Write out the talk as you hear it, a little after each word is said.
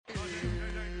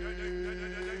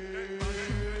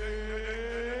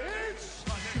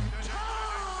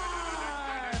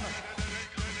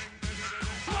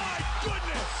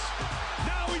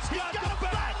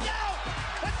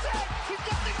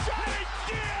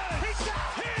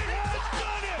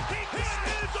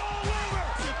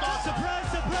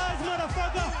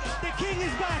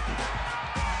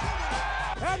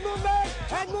Head movement,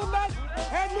 head movement,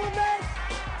 head movement.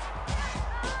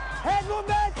 Head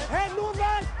movement, head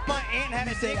movement. My aunt had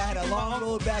You said I had a long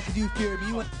road back with you, fear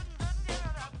me.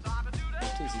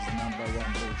 This is number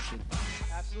one bullshit.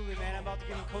 Absolutely, man. I'm about to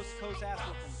give him coast-to-coast ass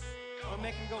whooping. I'm gonna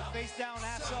make him go face down,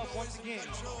 ass up once again.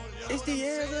 It's the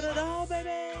Heirs of the Dog,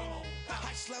 baby.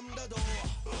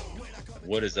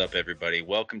 What is up, everybody?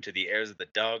 Welcome to the Heirs of the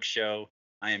Dog Show.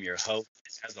 I am your host,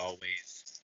 as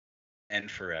always,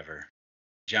 and forever,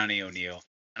 Johnny O'Neill.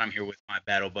 And I'm here with my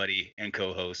battle buddy and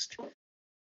co-host,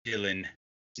 Dylan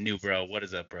Newbro. What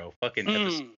is up, bro? Fucking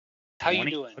episode How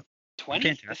 20? you doing? 20?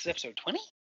 Fantastic. This is episode 20?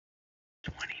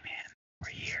 20, man.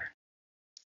 We're here.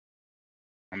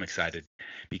 I'm excited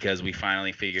because we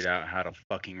finally figured out how to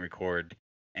fucking record,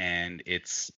 and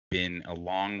it's been a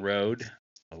long road,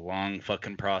 a long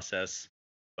fucking process,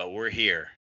 but we're here,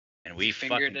 and we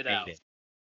figured fucking it made out. it.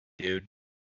 Dude,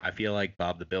 I feel like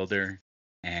Bob the Builder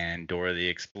and Dora the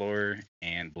Explorer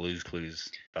and Blue's Clues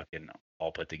fucking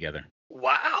all put together.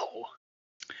 Wow.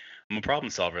 I'm a problem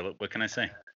solver. What can I say?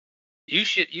 You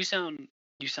sound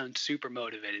super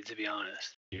motivated, to be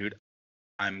honest. Dude,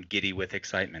 I'm giddy with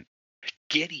excitement.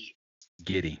 Giddy.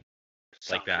 Giddy.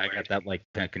 Like that. I got that like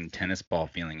fucking tennis ball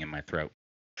feeling in my throat.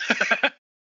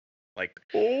 Like,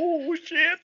 oh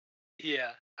shit.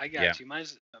 Yeah, I got you.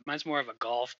 Mine's more of a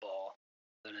golf ball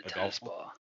than a tennis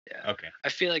ball. Yeah. Okay. I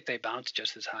feel like they bounce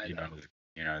just as high, though.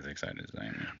 You're not as excited as I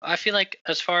am. I feel like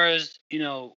as far as,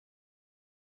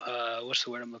 what's the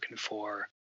word I'm looking for?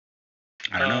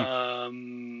 I don't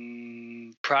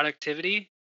know. Productivity.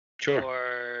 Sure.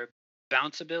 Or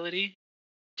bounceability.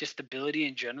 Just ability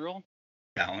in general.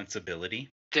 Balanceability.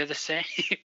 They're the same.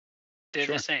 They're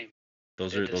Sure. the same.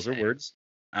 Those They're are the those are same. words.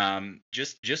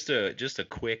 Just a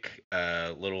quick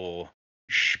little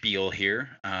spiel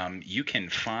here. You can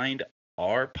find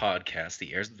our podcast,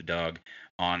 The Heirs of the Dog,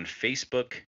 on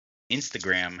Facebook,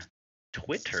 Instagram,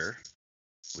 Twitter.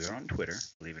 We're on Twitter,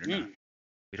 believe it or not.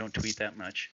 We don't tweet that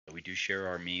much, but we do share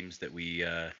our memes that we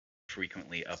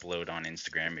frequently upload on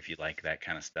Instagram. If you like that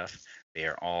kind of stuff, they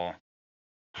are all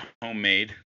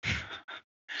homemade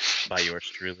by yours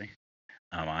truly.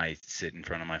 I sit in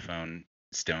front of my phone,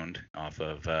 stoned off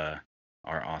of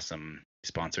our awesome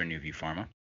sponsor, Newview Pharma,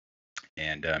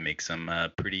 and make some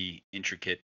pretty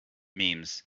intricate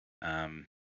memes.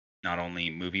 Not only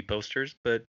movie posters,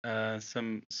 but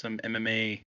some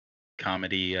MMA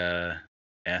comedy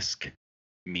esque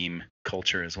meme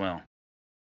culture as well.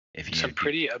 Some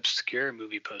pretty obscure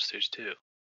movie posters too.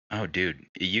 Oh, dude,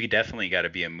 you definitely got to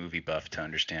be a movie buff to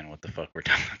understand what the fuck we're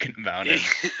talking about in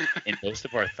most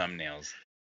of our thumbnails.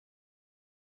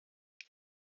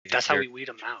 That's how we weed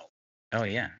them out. Oh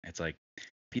yeah, it's like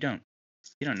if you don't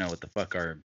know what the fuck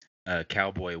our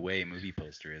Cowboy Way movie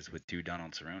poster is with two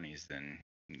Donald Cerrones, then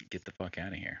get the fuck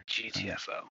out of here.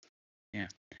 GTFO. Yeah.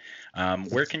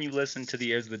 Where can you listen to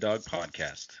the Heirs of the Dog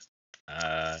podcast?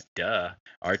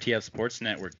 RTF Sports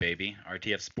Network, baby.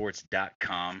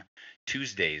 RTFsports.com.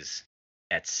 Tuesdays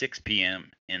at 6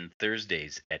 p.m. and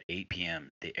Thursdays at 8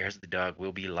 p.m. The Heirs of the Dog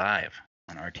will be live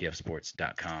on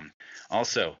RTFsports.com.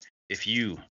 Also, if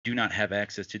you do not have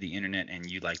access to the internet and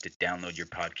you'd like to download your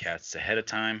podcasts ahead of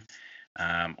time,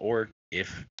 or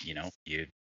if you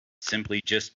simply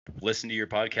just listen to your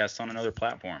podcasts on another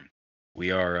platform,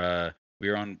 we are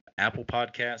on Apple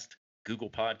Podcast, Google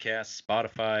Podcasts,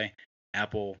 Spotify,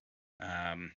 Apple.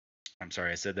 I'm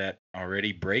sorry, I said that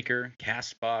already. Breaker,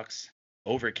 Castbox,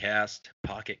 Overcast,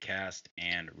 Pocket Cast,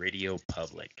 and Radio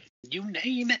Public. You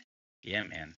name it. Yeah,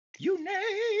 man. You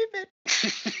name it.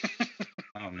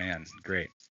 Oh man, great.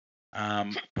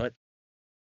 But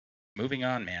moving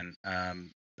on, man.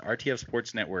 RTF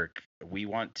Sports Network, we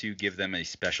want to give them a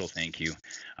special thank you.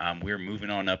 We're moving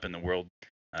on up in the world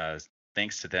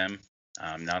thanks to them.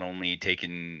 Not only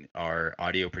taking our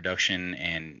audio production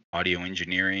and audio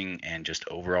engineering and just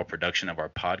overall production of our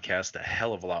podcast a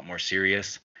hell of a lot more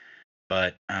serious,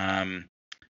 but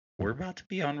we're about to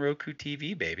be on Roku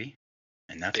TV, baby,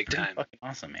 and that's big pretty time. fucking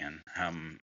awesome, man.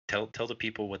 Tell the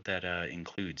people what that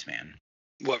includes, man.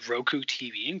 What Roku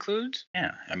TV includes?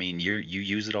 Yeah, I mean you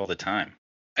use it all the time.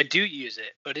 I do use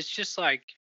it, but it's just like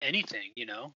anything,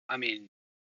 I mean,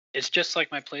 it's just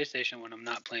like my PlayStation when I'm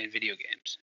not playing video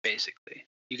games. Basically,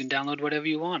 you can download whatever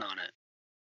you want on it,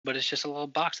 but it's just a little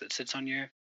box that sits on your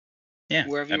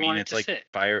wherever you want it to like sit.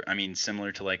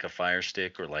 Similar to like a Fire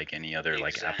Stick or like any other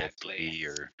like Apple TV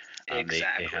or they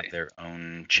have their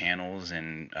own channels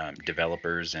and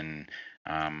developers and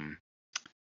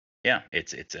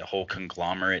it's a whole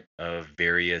conglomerate of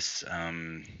various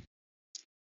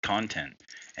content,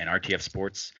 and RTF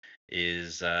Sports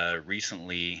is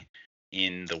recently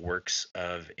in the works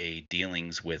of a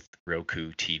dealings with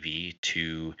Roku TV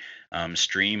to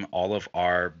stream all of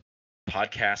our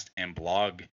podcast and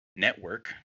blog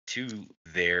network to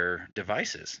their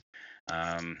devices.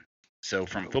 So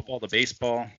from football to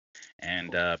baseball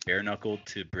and bare knuckle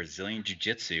to Brazilian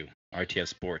Jiu-Jitsu, RTF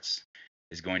Sports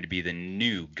is going to be the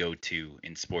new go-to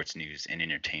in sports news and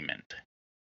entertainment.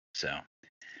 So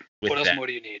with What else that, more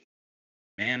do you need?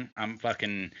 man, I'm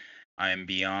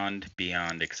beyond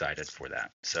excited for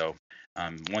that. So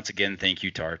once again, thank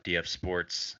you to RTF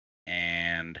Sports,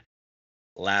 and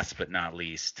last but not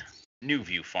least, New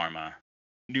View Pharma.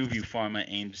 New View Pharma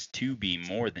aims to be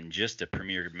more than just a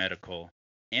premier medical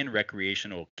and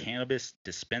recreational cannabis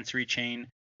dispensary chain.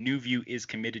 New View is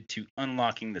committed to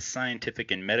unlocking the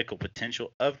scientific and medical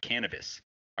potential of cannabis.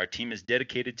 Our team is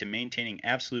dedicated to maintaining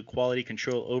absolute quality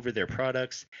control over their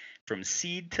products from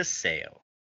seed to sale.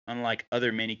 Unlike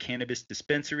other many cannabis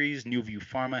dispensaries, New View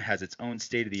Pharma has its own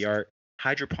state-of-the-art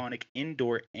hydroponic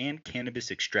indoor and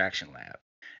cannabis extraction lab,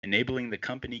 enabling the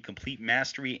company complete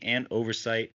mastery and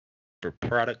oversight for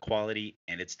product quality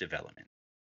and its development.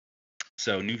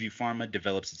 So NuView Pharma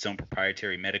develops its own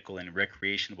proprietary medical and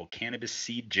recreational cannabis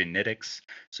seed genetics,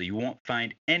 so you won't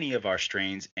find any of our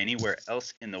strains anywhere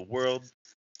else in the world,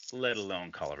 let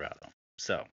alone Colorado.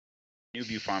 So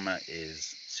NuView Pharma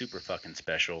is super fucking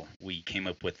special. We came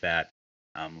up with that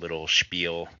little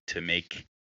spiel to make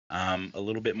a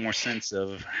little bit more sense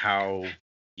of how,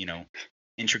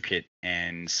 intricate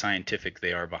and scientific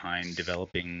they are behind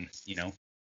developing,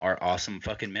 our awesome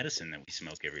fucking medicine that we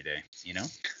smoke every day,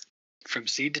 From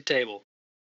seed to table.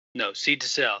 No, seed to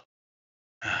sell.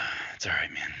 It's all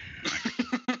right, man.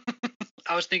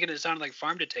 I was thinking it sounded like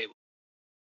farm to table.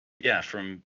 Yeah,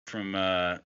 from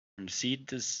seed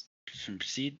to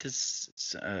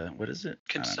what is it?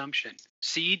 Consumption.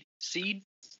 Seed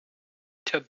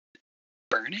to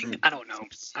burning? I don't know,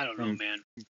 man.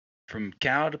 From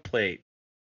cow to plate.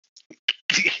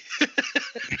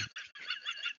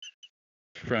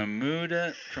 From moo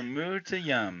to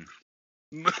yum.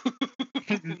 Moo.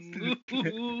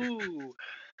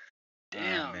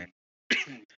 Damn. Damn. Man.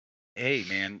 Hey,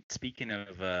 man. Speaking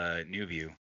of New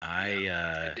View,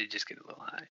 I did just get a little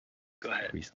high. Go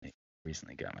ahead.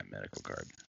 Recently got my medical card.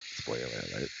 Spoiler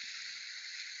alert.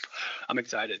 I'm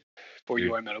excited for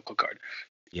your medical card.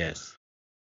 Yes.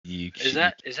 Is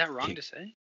that wrong to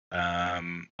say?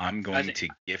 I'm going to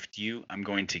gift you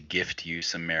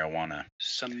some marijuana.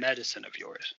 Some medicine of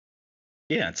yours.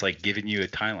 Yeah, it's like giving you a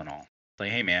Tylenol. It's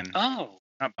like, hey man, oh,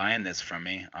 not buying this from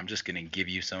me. I'm just gonna give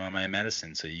you some of my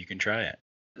medicine so you can try it.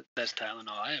 Best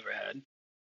Tylenol I ever had.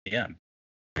 Yeah,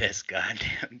 best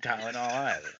goddamn Tylenol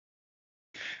I ever.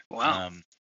 Wow.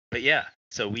 But yeah,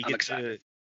 so we I'm get excited.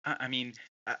 to. I mean,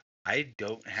 I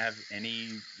don't have any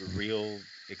real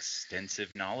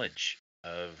extensive knowledge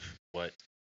of what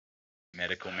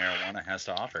medical marijuana has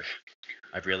to offer.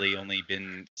 I've really only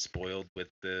been spoiled with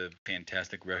the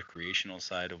fantastic recreational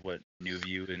side of what New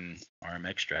View and RM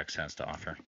Extracts has to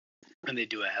offer. And they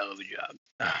do a hell of a job.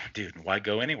 Oh, dude, why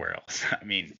go anywhere else? I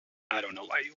mean, I don't know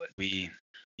why you would.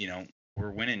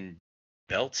 We're winning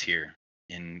belts here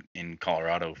in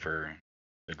Colorado for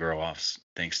the grow-offs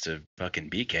thanks to fucking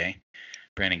BK,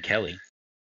 Brandon Kelly,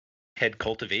 head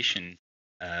cultivation.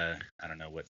 I don't know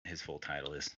what his full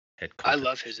title is. I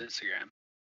love his Instagram.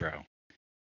 Bro.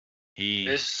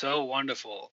 It's so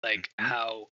wonderful, like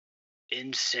how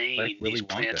insane these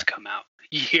plants come out.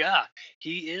 Yeah,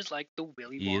 he is like the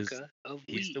Willy Wonka of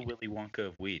weed. He's the Willy Wonka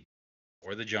of weed,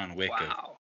 or the John Wick.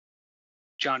 Wow.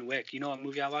 John Wick. You know what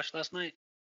movie I watched last night?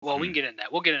 Well, we can get into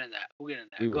that. We'll get into that.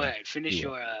 Go ahead. Finish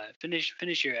your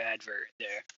advert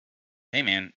there. Hey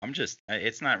man,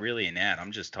 it's not really an ad.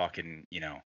 I'm just talking,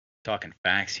 talking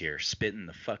facts here, spitting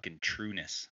the fucking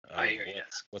trueness of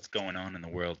what's going on in the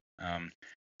world.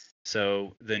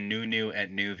 So the new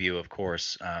at New View, of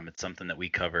course, it's something that we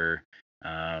cover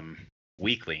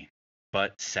weekly,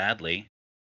 but sadly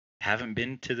haven't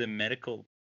been to the medical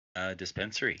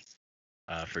dispensary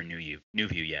for New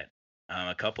View yet.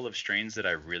 A couple of strains that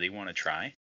I really want to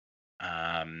try.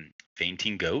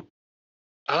 Fainting Goat.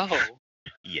 Oh.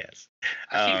 Yes.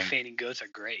 I think fainting goats are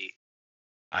great.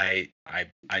 I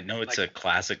know it's a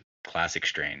classic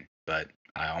strain, but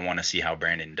I want to see how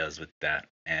Brandon does with that.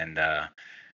 And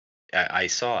I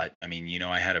saw it. I mean,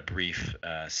 I had a brief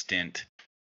stint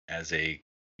as a,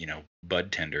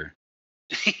 bud tender.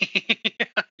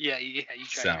 Yeah, you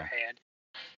tried your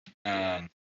hand.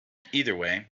 Either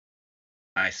way,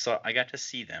 I got to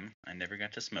see them. I never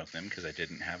got to smoke them because I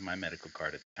didn't have my medical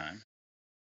card at the time.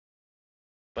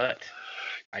 But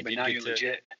now you're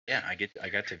legit. Yeah, I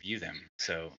got to view them.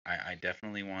 So I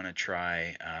definitely want to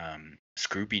try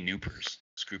Scroopy Noopers.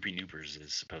 Scroopy Noopers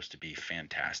is supposed to be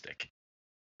fantastic.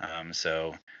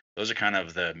 So those are kind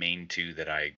of the main two that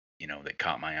that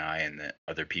caught my eye, and that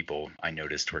other people I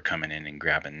noticed were coming in and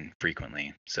grabbing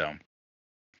frequently. So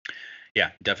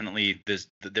yeah, definitely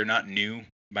they're not new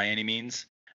by any means.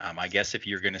 I guess if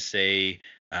you're gonna say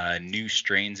new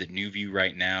strains at New View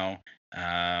right now,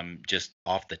 just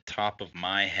off the top of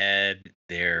my head,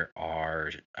 there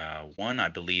are one I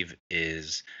believe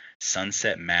is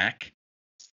Sunset Mac.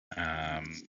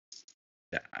 Um,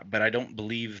 but I don't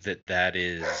believe that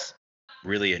is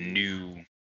really a new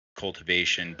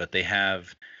cultivation. But they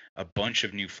have a bunch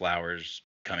of new flowers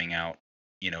coming out,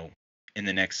 in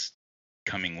the next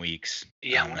coming weeks.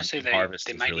 Yeah, I want to say the harvest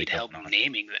they is might really need help going on.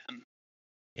 naming them.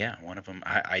 Yeah, one of them.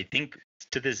 I think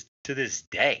to this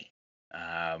day,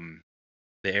 um,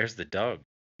 there's the dog.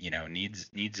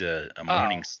 Needs a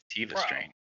morning sativa bro.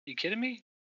 strain. You kidding me?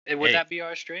 Would Hey, that be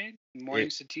our strain? Morning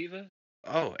sativa?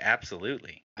 Oh,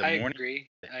 absolutely. The I morning agree.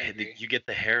 you get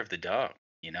the hair of the dog.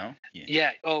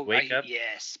 Yeah. Oh, Wake up.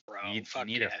 yes, bro. You Fuck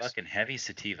need yes. a fucking heavy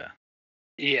sativa.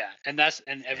 Yeah, and hair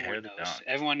everyone of the knows. dog.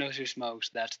 Everyone knows who smokes.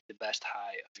 That's the best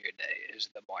high of your day is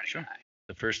the morning Sure. high.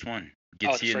 The first one The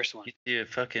first one. Gets you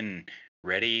fucking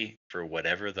ready for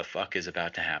whatever the fuck is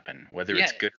about to happen, whether Yeah.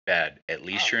 it's good or bad. At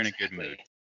least you're in a good mood.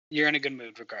 You're in a good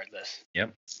mood regardless.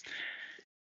 Yep.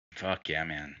 Fuck yeah,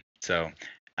 man. So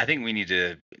I think we need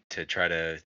to try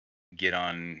to get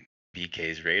on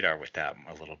BK's radar with that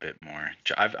a little bit more.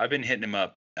 I've been hitting him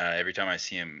up every time I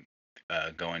see him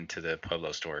going to the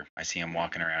Pueblo store. I see him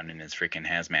walking around in his freaking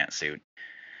hazmat suit.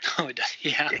 Oh,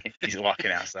 yeah. He's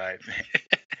walking outside.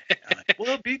 I'm like, what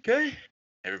up, BK?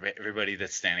 Everybody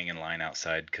that's standing in line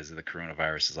outside because of the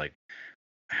coronavirus is like,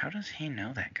 how does he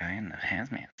know that guy in the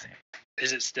hazmat suit?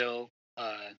 Is it still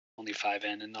only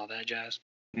 5N and all that jazz?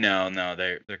 No,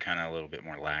 they're kind of a little bit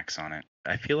more lax on it.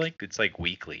 I feel like it's like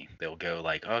weekly. They'll go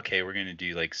like, okay, we're gonna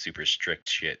do like super strict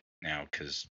shit now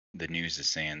because the news is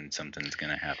saying something's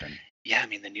gonna happen. Yeah, I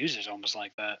mean the news is almost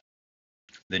like that.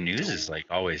 The news is like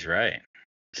always right.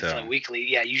 So it's like weekly.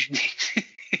 Yeah, usually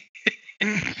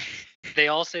they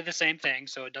all say the same thing,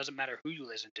 so it doesn't matter who you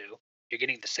listen to. You're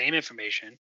getting the same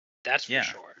information. That's for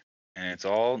sure. And it's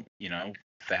all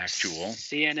factual.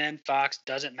 CNN, Fox,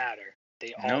 doesn't matter.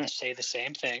 They all say the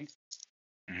same thing.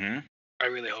 Mm-hmm. I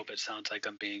really hope it sounds like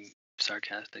I'm being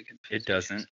sarcastic. It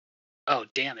doesn't. Oh,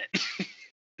 damn it.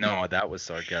 No, that was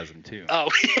sarcasm too. Oh.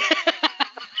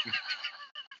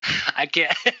 I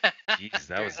can't. Jeez,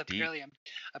 that was deep.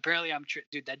 Apparently I'm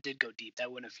dude, that did go deep.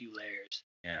 That went a few layers.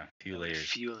 Yeah, a few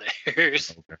layers.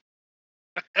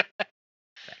 Damn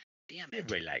it.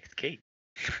 Everybody likes cake.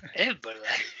 Everybody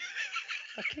likes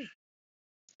cake.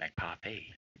 Like parfait.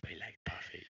 Everybody likes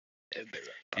parfait.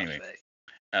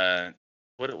 Anyway,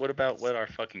 what about what our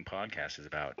fucking podcast is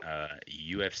about?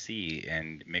 UFC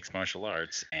and mixed martial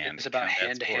arts, and it's about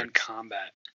hand-to-hand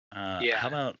combat. Yeah. How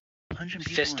about punching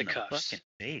people in the fucking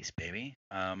face, baby?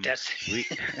 That's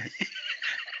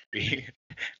we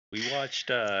watched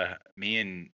me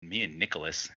and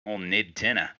Nicholas, old Nid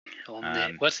Tina.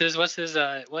 What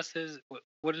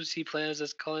does he play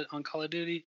as on Call of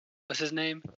Duty? What's his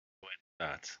name?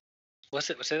 Thoughts.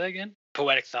 Say that again?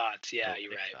 Poetic Thoughts. Yeah,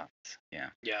 you're right. Thoughts. Yeah.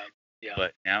 Yeah.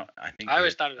 But now I think I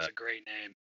always thought it was a great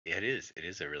name. It is. It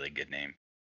is a really good name.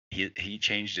 He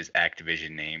changed his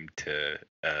Activision name to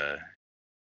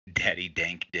Daddy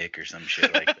Dank Dick or some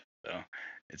shit like that. So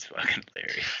it's fucking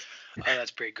hilarious. Oh,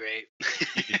 that's pretty great.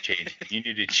 You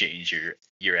need to change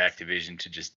your Activision to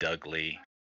just Doug Lee.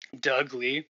 Doug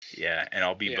Lee. Yeah, and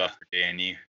I'll be Buffer Dan.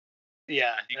 You.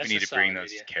 Yeah, I think we need to bring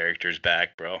those characters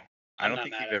back, bro. I don't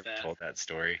think you've ever told that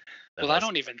story. Well, I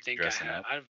don't even think I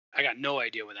have. I got no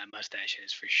idea what that mustache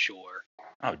is for sure.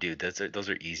 Oh, dude, those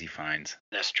are easy finds.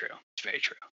 That's true. It's very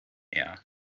true. Yeah.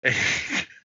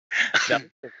 That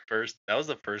was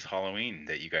the first Halloween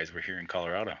that you guys were here in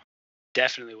Colorado.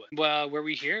 Definitely. Well, were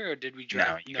we here or did we drive?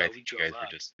 No, you guys were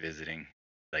just visiting.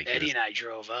 Like Eddie and I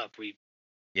drove up.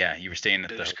 Yeah, you were staying at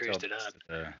the hotel. Cruised it up.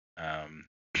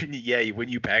 Yeah, when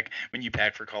you packed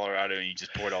for Colorado and you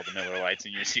just poured all the Miller Lights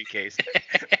in your suitcase.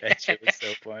 That shit was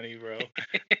so funny, bro.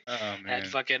 Oh man. That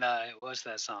fucking what's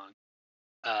that song?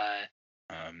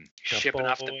 Shipping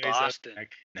off to Boston.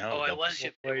 No, it was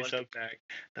the boys up back.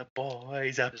 The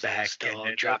boys up back. Still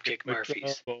Dropkick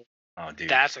Murphys. Oh, dude.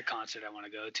 That's a concert I want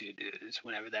to go to, dude. It's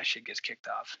whenever that shit gets kicked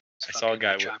off. I saw a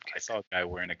guy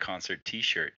wearing a concert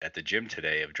T-shirt at the gym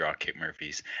today of Dropkick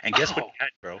Murphys, and guess what he had,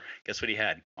 bro? Guess what he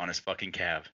had on his fucking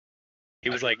calf? He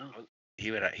was like, he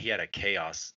had a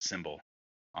chaos symbol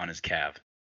on his calf.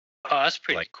 Oh, that's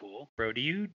pretty cool. Bro, do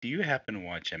you happen to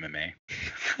watch MMA?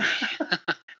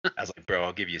 I was like, bro,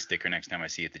 I'll give you a sticker next time I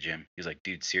see you at the gym. He was like,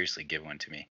 dude, seriously, give one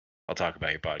to me. I'll talk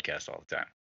about your podcast all the time.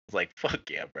 I was like, fuck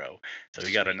yeah, bro. So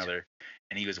we got Sweet. another,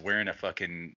 and he was wearing a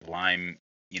fucking lime,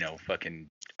 fucking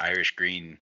Irish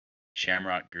green,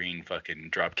 shamrock green fucking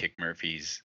Dropkick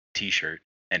Murphys t-shirt.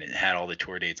 And it had all the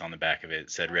tour dates on the back of it. It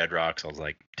said Red Rocks. I was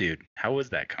like, dude, how was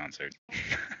that concert?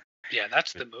 Yeah,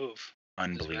 that's the move. Is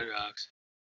Unbelievable. Red Rocks.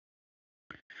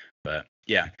 But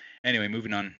yeah. Anyway,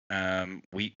 moving on.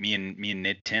 Me and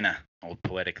Nid Tina, old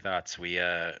Poetic Thoughts. We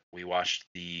watched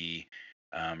the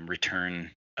return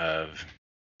of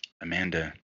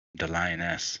Amanda the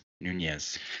Lioness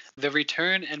Nunez. The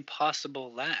return and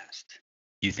possible last.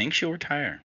 You think she'll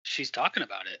retire? She's talking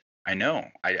about it. I know.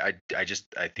 I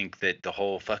think that the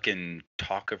whole fucking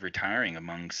talk of retiring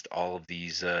amongst all of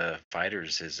these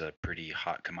fighters is a pretty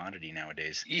hot commodity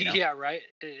nowadays. Yeah, right.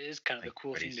 It is kind of Like, the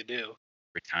cool thing to do.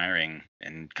 Retiring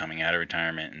and coming out of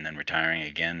retirement and then retiring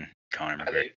again. Conor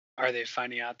McGregor. Are they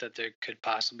finding out that there could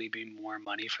possibly be more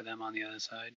money for them on the other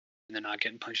side, and they're not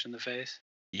getting punched in the face?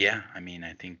 Yeah, I mean,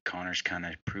 I think Conor's kind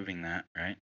of proving that,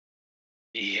 right?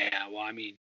 Yeah. Well, I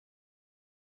mean,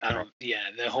 I don't. Yeah,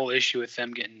 the whole issue with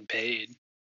them getting paid,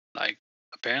 like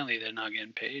apparently they're not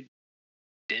getting paid.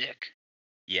 Dick.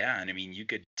 Yeah, and I mean, you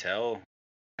could tell,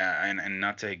 and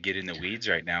not to get in the weeds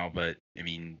right now, but I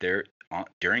mean,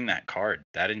 during that card,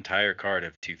 that entire card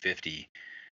of 250,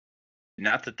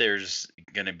 not that there's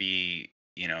gonna be,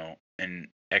 an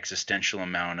existential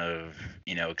amount of,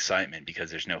 excitement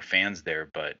because there's no fans there,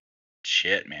 but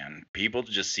shit, man, people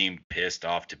just seem pissed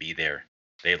off to be there.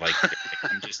 They're like,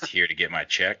 I'm just here to get my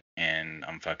check and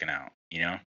I'm fucking out,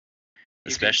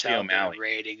 Especially you can tell O'Malley. The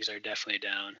ratings are definitely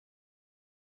down.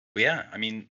 Yeah, I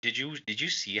mean, did you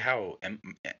see how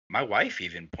my wife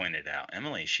even pointed out,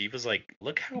 Emily? She was like,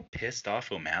 "Look how pissed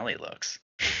off O'Malley looks."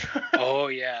 Oh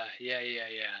yeah.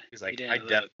 He's like, He "I didn't look.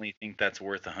 definitely think that's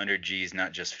worth 100 G's,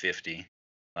 not just 50."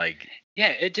 Like, Yeah,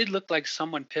 it did look like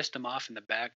someone pissed him off in the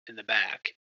back.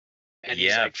 And he's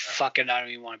yeah, like, "Fuck it, I don't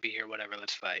even want to be here. Whatever,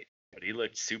 let's fight." but he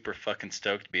looked super fucking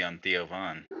stoked to be on Theo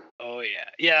Von. Oh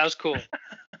yeah, that was cool.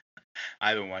 I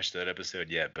haven't watched that episode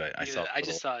yet, but I saw. I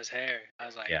just saw his hair. I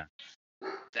was like, Yeah.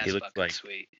 that's He looks fucking like-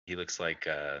 sweet. He looks like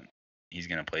he's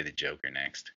gonna play the Joker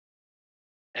next.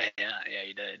 Yeah,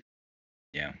 he did.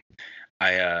 Yeah,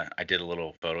 I did a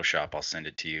little Photoshop. I'll send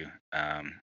it to you.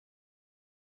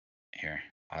 Here,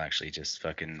 I'll actually just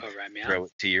fucking Oh, right, me throw out.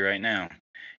 it to you right now.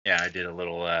 Yeah, I did a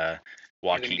little You're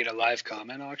Joaquin. gonna get a live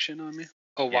comment auction on me.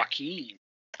 Oh, Yeah. Joaquin.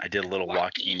 I did a little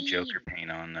Joaquin Joaquin. Joker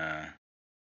paint on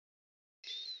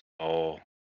Oh,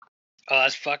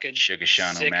 that's fucking Sugar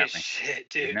Sean sick O'Malley. as shit,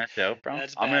 dude. Isn't that dope, bro?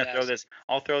 That's I'm gonna throw badass. this.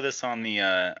 I'll throw this on the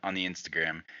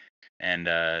Instagram, and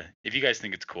if you guys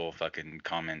think it's cool, fucking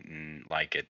comment and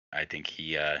like it. I think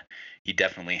he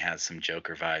definitely has some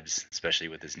Joker vibes, especially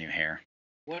with his new hair.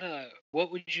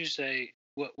 What would you say?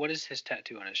 What is his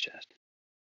tattoo on his chest?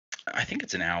 I think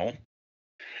it's an owl.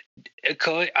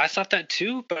 I thought that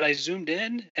too, but I zoomed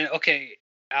in and okay,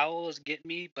 owls get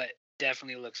me, but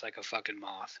definitely looks like a fucking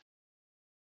moth.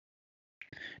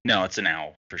 No, it's an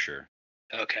owl for sure.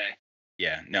 Okay.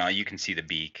 Yeah, no, you can see the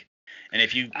beak, and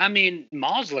if you I mean,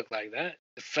 moths look like that.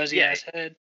 The fuzzy Yeah. ass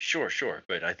head. sure,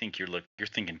 but I think you're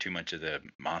thinking too much of the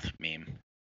moth meme.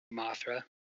 Mothra.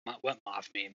 What moth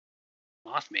meme?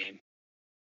 Moth meme.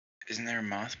 Isn't there a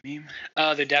moth meme?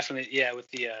 Oh, they're definitely with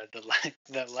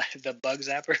the bug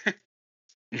zapper.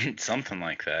 Something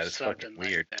like that. It's Something fucking like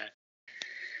weird. that.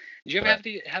 Did you ever But- have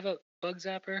to have a bug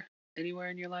zapper anywhere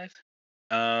in your life?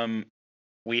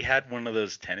 We had one of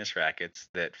those tennis rackets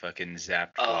that fucking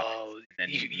zapped flies. Oh,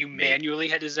 and then you made- manually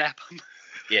had to zap them.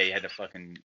 Yeah, you had to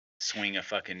fucking swing a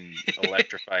fucking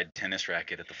electrified tennis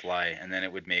racket at the fly, and then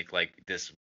it would make like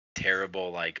this terrible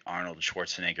like Arnold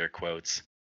Schwarzenegger quotes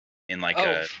in like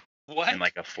what? in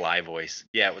like a fly voice.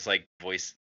 Yeah, it was like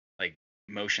voice like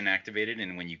motion activated,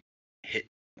 and when you hit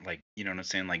like you know what I'm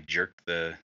saying, like jerk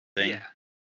the thing. Yeah.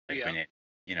 Like when Yeah. it,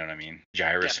 you know what I mean?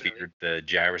 Gyrosphere, the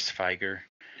gyrosphiger.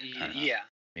 Yeah.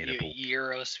 Made up a-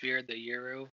 Eurosphere, the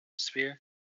Eurosphere.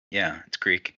 Yeah, it's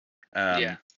Greek.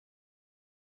 Yeah.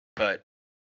 But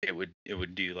it would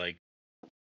do like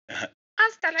Hasta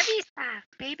la vista,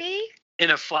 baby.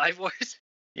 In a fly voice.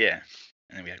 yeah,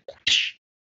 and then we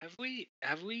had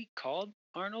Have we called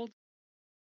Arnold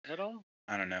at all?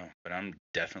 I don't know, but I'm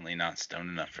definitely not stoned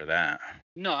enough for that.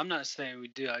 No, I'm not saying we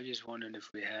do. I just wondering if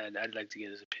we had. I'd like to get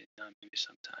his opinion on maybe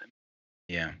sometime.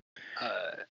 Yeah.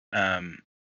 Uh,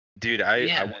 Dude, I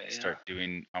Yeah, want to start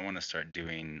doing. I want to start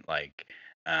doing like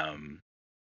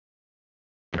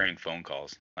prank phone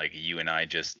calls. Like you and I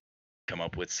just come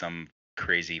up with some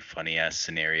crazy funny ass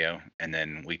scenario, and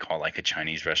then we call like a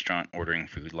Chinese restaurant ordering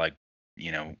food like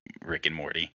Rick and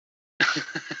Morty.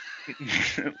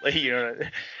 Like,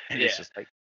 and it's Yeah. just like,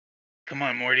 come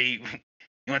on, Morty,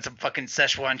 you want some fucking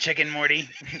Szechuan chicken, Morty?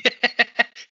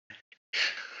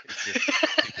 It's just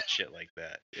stupid shit like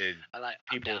that.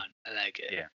 I'm down. I like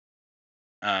it.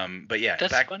 Yeah. But yeah,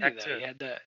 That's back funny back though. to You had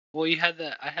that. Well, you had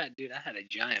that. I had a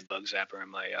giant bug zapper in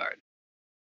my yard,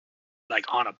 like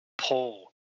on a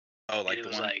pole. oh, like It the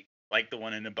was one like, like the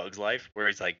one in A Bug's Life where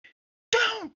he's like,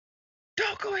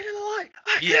 don't go into the light.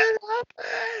 I Yeah. can't help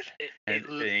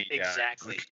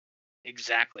it.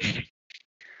 exactly.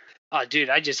 Oh, dude,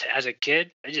 as a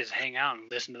kid, I just hang out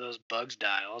and listen to those bugs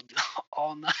die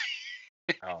all night.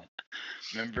 Oh,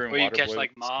 remember in Where you catch Waterboy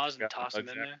like when moths got and the toss them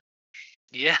bugs in out? there.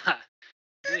 Yeah.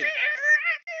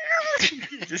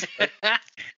 Dude. Just like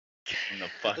getting the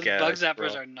fuck Those out bug of the zappers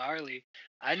world. are gnarly.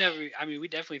 We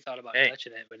definitely thought about Hey.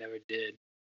 touching it, but never did.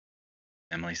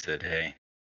 Emily said, "Hey."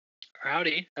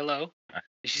 Howdy, hello. Did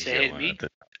she She's say hey to yelling me? at the-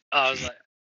 I was she-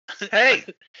 like, Hey!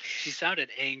 She sounded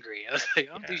angry. I was like,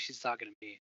 I don't Yeah. think she's talking to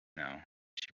me. No,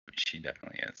 she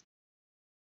definitely is.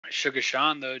 Sugar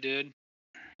Sean though, dude,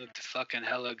 looked fucking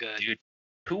hella good. Dude,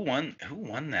 who won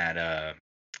that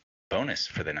bonus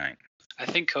for the night? I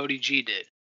think Cody G did.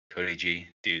 Cody G,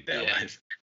 dude, that Yeah. was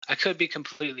I could be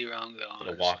completely wrong though. the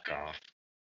honestly. walk off,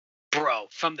 Bro,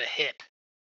 from the hip.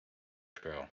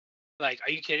 bro. Like,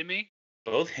 are you kidding me?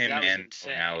 Both him That was and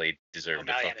insane. O'Malley deserved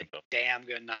a O'Malley had fucking a bonus. damn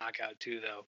good knockout too,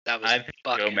 though. That was I think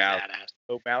fucking O'Malley- badass.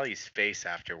 O'Malley's face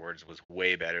afterwards was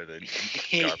way better than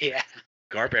Garbrandt. Yeah.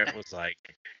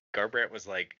 Garbrandt was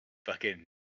like fucking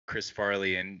Chris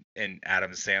Farley and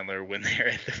Adam Sandler when they're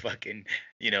at the fucking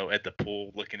at the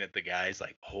pool looking at the guys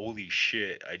like, holy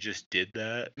shit, I just did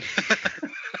that.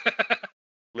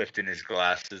 Lifting his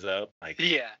glasses up like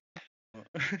Yeah.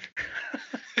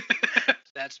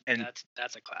 That's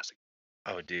a classic.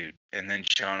 Oh dude. And then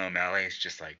Sean O'Malley is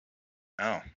just like,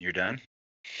 oh, you're done?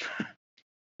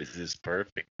 This is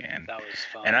perfect, man. That was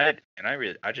fun.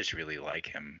 And I just really like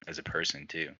him as a person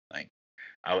too. Like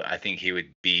I think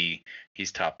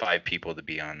he's top 5 people to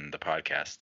be on the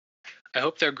podcast. I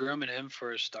hope they're grooming him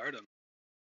for stardom.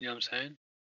 You know what I'm saying?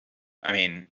 I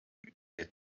mean,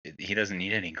 he doesn't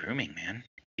need any grooming, man.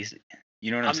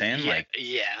 You know what I'm saying? Yeah, Like,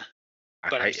 yeah.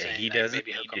 But I'm saying he like, doesn't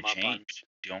maybe need hook to him up on. change.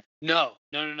 Don't No,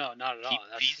 not at all.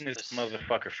 keep feeding this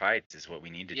motherfucker fights is what we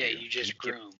need to do. You just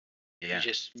Keep- groom. Yeah. You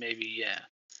just maybe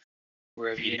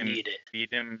wherever Feed you him- need it, Feed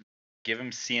him. Give him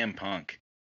CM Punk.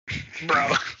 bro.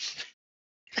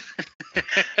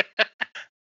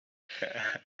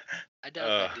 I doubt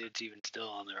that dude's even still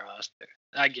on the roster.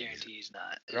 I guarantee he's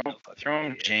not. There's no fucking Throw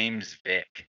him way. James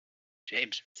Vick.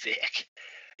 James Vick.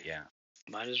 Yeah,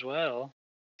 Might as well.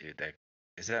 dude.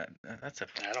 That's a.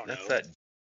 I don't that's know. that.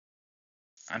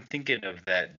 I'm thinking of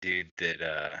that dude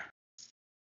that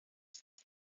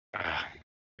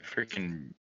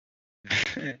freaking.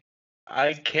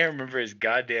 I can't remember his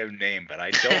goddamn name, but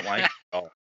I don't like it at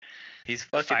all. He's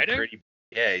fucking fighter? pretty.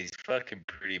 Yeah, he's fucking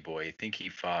pretty boy. I think he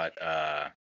fought.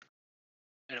 An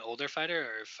older fighter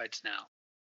or fights now?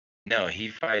 No, he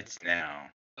fights now.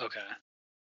 Okay.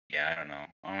 Yeah, I don't know.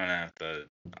 I'll have to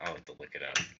look it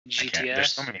up. GTS.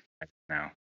 There's so many fights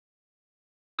now.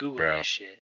 Google Bro. that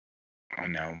shit. I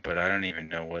know, but I don't even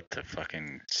know what to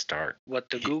fucking start. What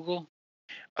the Google?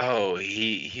 Oh,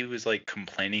 he was like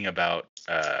complaining about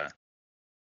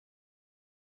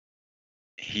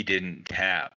he didn't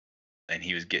tap and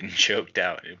he was getting choked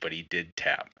out, but he did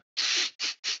tap.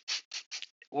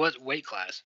 What weight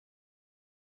class?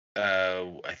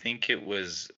 I think it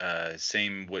was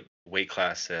same weight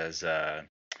class as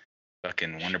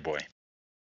fucking Wonder Boy.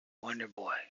 Wonder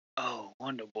Boy. Oh,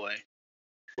 Wonder Boy.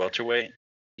 Welterweight?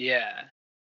 Yeah.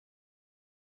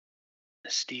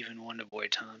 Stephen Wonder Boy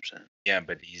Thompson. Yeah,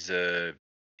 but he's a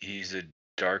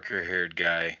darker haired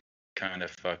guy, kind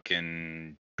of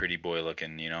fucking pretty boy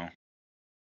looking,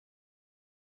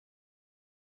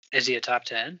 Is he a top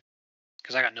 10?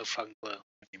 Because I got no fucking clue.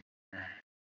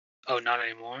 Oh, not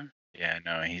anymore? Yeah,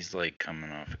 no, he's like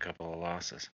coming off a couple of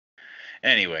losses.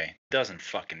 Anyway, doesn't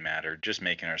fucking matter. Just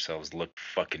making ourselves look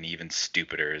fucking even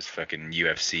stupider as fucking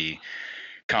UFC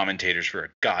commentators for a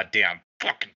goddamn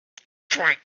fucking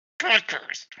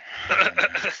podcast.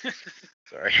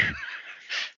 Sorry.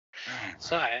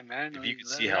 Sorry, man. If you could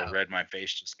Let see it how out. red my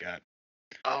face just got.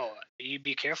 Oh, you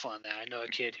be careful on that. I know a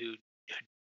kid who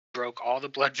broke all the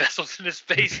blood vessels in his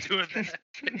face doing that.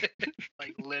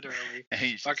 Like, literally.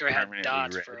 He's just Fucker had permanently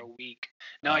dots red. for a week.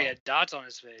 No, he Oh. had dots on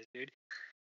his face, dude.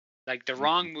 Like, the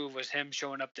wrong move was him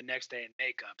showing up the next day in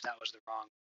makeup. That was the wrong.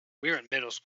 We were in middle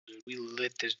school, dude. We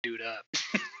lit this dude up.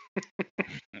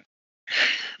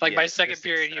 Like, Yeah, by second just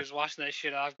period, he accept- was washing that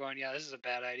shit off, going, yeah, this is a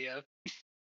bad idea.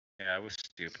 Yeah, I was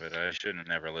stupid. I shouldn't have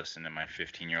never listened to my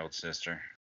 15-year-old sister.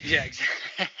 Yeah,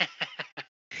 exactly.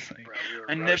 Like, Bro, we were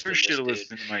I never roasting should this have dude.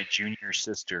 listened to my junior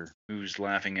sister, who's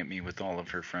laughing at me with all of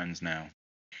her friends now.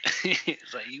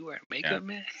 It's like, you wearing makeup,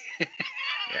 man? Yeah,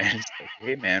 it's like,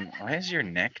 hey man, why is your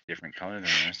neck different color than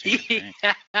the rest of your face?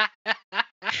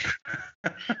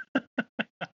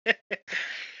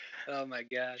 Oh my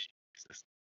gosh.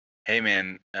 Hey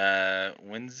man,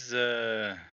 when's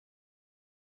the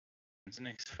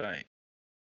next fight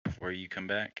before you come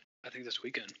back? I think this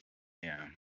weekend. Yeah,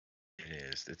 it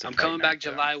is. It's a I'm fight coming back night,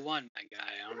 though. July 1, my guy.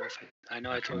 I don't know if I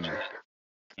know I told you that.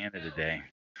 Canada Day.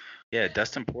 Yeah,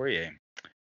 Dustin Poirier.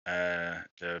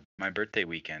 My birthday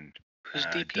weekend. Who's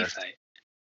DP fight?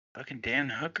 Fucking Dan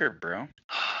Hooker, bro.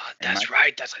 Oh, that's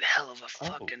right. That's a hell of a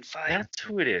fucking fight. That's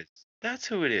who it is. That's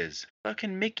who it is.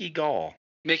 Fucking Mickey Gall.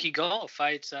 Mickey Gall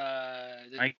fights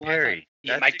Mike Perry.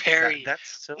 Yeah, Mike Perry.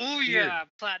 That's so Ooh, weird. yeah,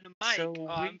 Platinum Mike. So oh,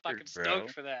 I'm fucking weird, stoked bro.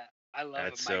 for that. I love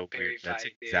That's a Mike so Perry weird. fight. That's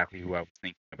exactly who I was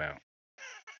thinking about.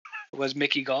 Was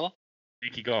Mickey Gall?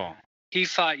 Mickey Gall. He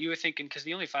fought. You were thinking because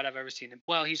the only fight I've ever seen him.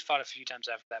 Well, he's fought a few times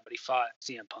after that, but he fought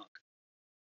CM Punk.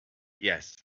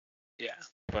 Yes. Yeah.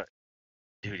 But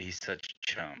dude, he's such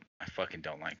a chump. I fucking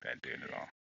don't like that dude at all.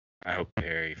 I hope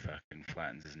Perry fucking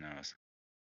flattens his nose.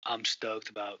 I'm stoked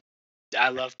about. I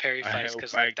love Perry fights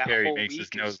because Mike that Perry whole makes week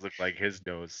his nose look like his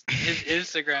nose. His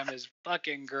Instagram is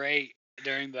fucking great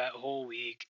during that whole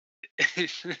week.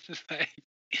 Like,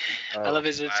 I love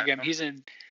his Instagram. He's in.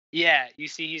 Yeah, you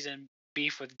see, he's in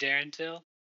beef with Darren Till.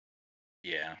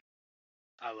 Yeah.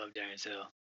 I love Darren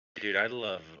Till. Dude, I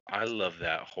love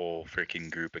that whole freaking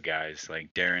group of guys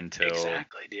like Darren Till.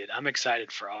 Exactly, dude. I'm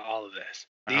excited for all of this.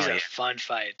 These are fun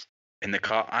fights. And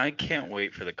I can't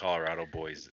wait for the Colorado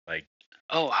boys. Like,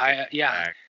 yeah.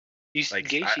 You like,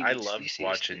 Gaethje I love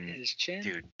watching his chin.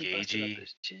 Dude, Gaethje.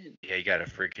 Yeah, he got a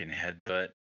freaking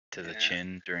headbutt to the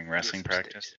chin during wrestling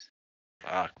practice.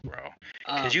 Fuck, bro.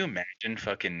 Could you imagine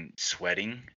fucking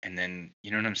sweating and then, you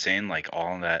know what I'm saying? Like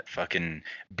all that fucking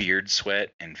beard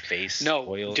sweat and face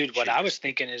oil. Dude, what I was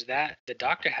thinking is that the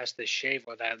doctor has to shave,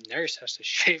 or that nurse has to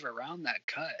shave around that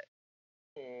cut.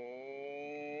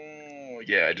 Oh,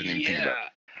 yeah, I didn't even think about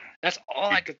it. That's all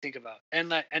I could think about.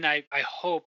 And I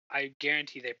hope, I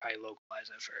guarantee they probably localize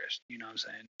it first. You know what I'm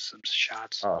saying? Some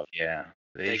shots. Oh, yeah.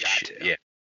 They got to. Yeah.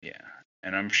 Yeah.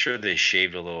 And I'm sure they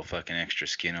shaved a little fucking extra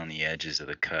skin on the edges of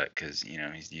the cut because, you know,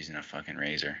 he's using a fucking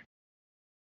razor.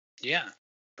 Yeah.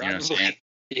 You know what I'm saying?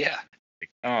 Yeah.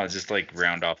 Like, just like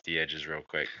round off the edges real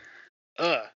quick.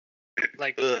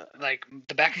 Like the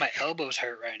back of my elbows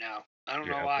hurt right now. I don't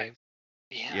know why.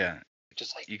 Yeah. Yeah.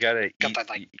 Just like you gotta got that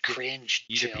like cringe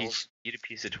chills. Eat a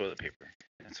piece of toilet paper.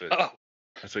 That's what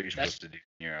you're supposed to do.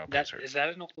 Your elbows hurt. Is that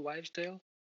an old wives' tale?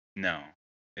 No,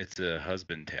 it's a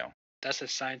husband tale. That's a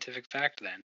scientific fact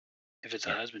then. If it's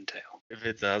a husband tale. If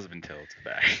it's a husband tale, it's a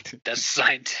fact. That's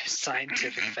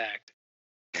scientific fact.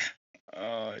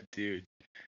 Oh, dude.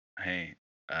 Hey,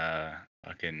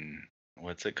 fucking,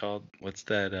 what's it called? What's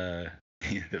that?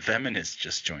 The feminists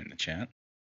just joined the chat.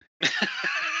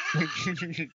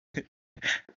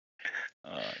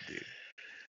 Oh, dude.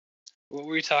 What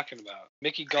were we talking about?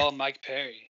 Mickey Gall, Mike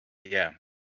Perry. Yeah,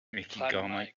 Mickey Gall,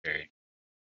 Mike Perry.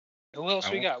 Who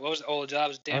else we got? What was that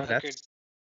was Dan Hooker.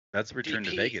 That's Return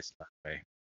to Vegas, by the way.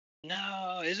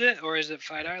 No, is it? Or is it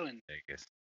Fight Island? Vegas.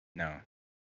 No.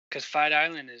 Because Fight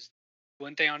Island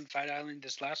weren't they on Fight Island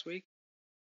this last week?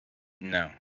 No.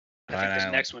 I think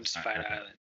this next one's Fight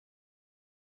Island.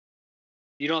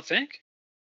 You don't think?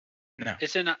 No.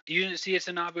 You didn't see it's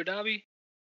in Abu Dhabi?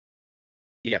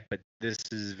 Yeah, but this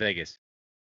is Vegas.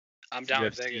 I'm down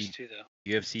with Vegas too, though.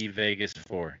 UFC Vegas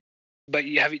 4. But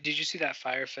did you see that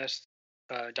Fyre Fest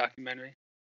documentary?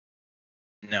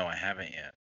 No, I haven't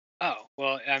yet. Oh,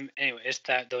 well, anyway, it's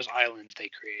those islands they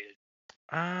created.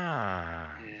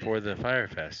 For the Fyre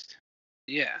Fest.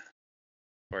 Yeah.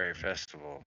 Fire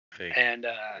Festival. Fake. And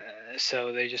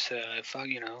so they just Fight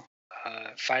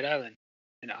Island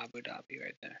in Abu Dhabi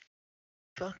right there.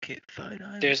 Fuck it, Fight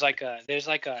Island. There's like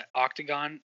a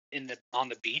octagon on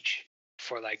the beach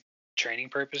for like training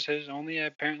purposes only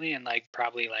apparently, and like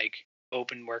probably like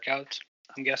open workouts,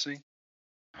 I'm guessing.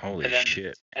 Holy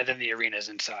shit. And then the arena's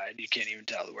inside. You can't even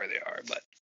tell where they are, but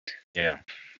yeah.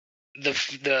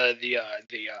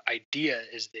 The idea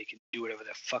is they can do whatever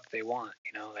the fuck they want,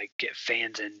 you know, like get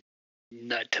fans in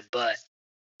nut to butt.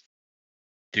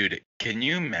 Dude, can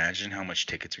you imagine how much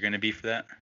tickets are going to be for that?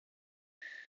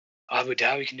 Abu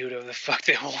Dhabi can do whatever the fuck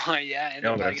they want, yeah. And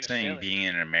no, but I'm saying being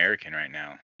an American right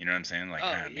now, you know what I'm saying? Like,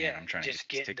 man, I'm trying just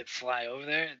to get to fly over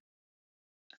there.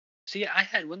 See,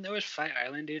 when there was Fight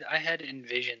Island, dude, I had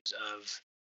envisions of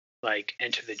like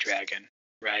Enter the Dragon,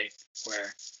 right?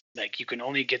 Where like you can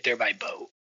only get there by boat.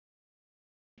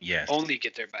 Yes. Only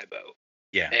get there by boat.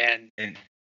 Yeah. And it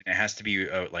has to be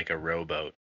like a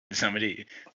rowboat. Somebody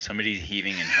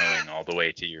heaving and hoeing all the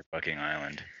way to your fucking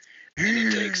island.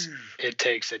 And it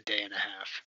takes a day and a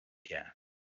half. Yeah.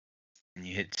 And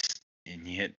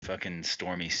you hit fucking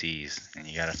stormy seas, and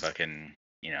you gotta fucking,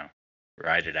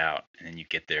 ride it out, and then you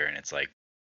get there, and it's like,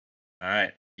 all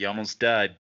right, you almost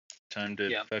died. Time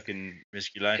to fucking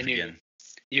risk your life again.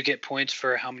 You get points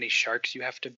for how many sharks you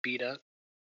have to beat up.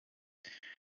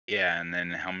 Yeah, and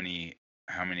then how many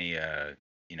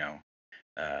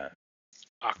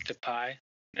octopi.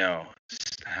 No,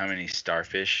 how many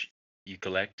starfish you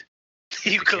collect?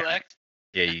 You collect?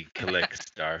 Yeah, you collect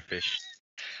starfish.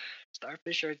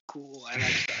 Starfish are cool. I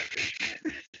like starfish,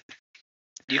 man.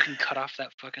 You can cut off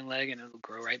that fucking leg and it'll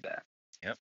grow right back.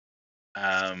 Yep.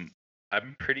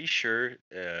 I'm pretty sure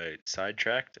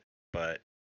sidetracked, but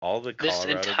all the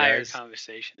Colorado this entire guys.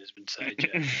 conversation has been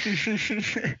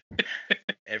sidetracked.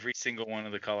 Every single one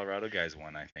of the Colorado guys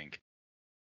won, I think.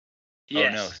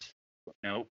 Yes. Oh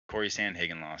no, Corey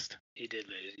Sandhagen lost. He did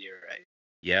lose. You're right.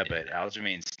 Yeah, but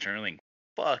Aljamain Sterling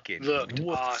fucking looked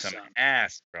whooped awesome. some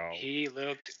ass, bro. He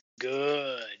looked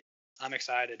good. I'm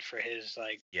excited for his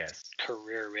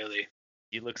career. Really.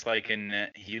 He looks like a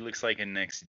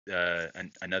next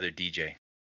another DJ.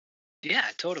 Yeah,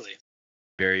 totally.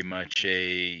 Very much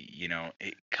a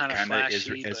kind of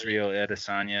flashy, Israel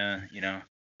Adesanya,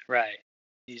 Right.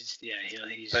 He's.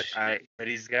 But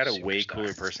he's got a way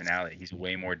cooler personality. He's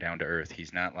way more down to earth.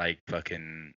 He's not like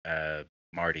fucking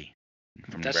Marty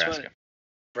from Nebraska.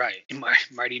 Right.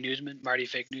 Marty Newsman. Marty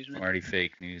Fake Newsman. Marty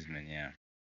Fake Newsman. Yeah.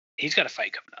 He's got a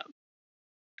fight coming up.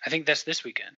 I think that's this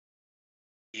weekend.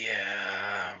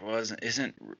 Yeah,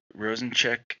 isn't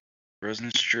Rosenstruck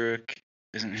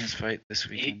isn't his fight this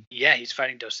weekend? He's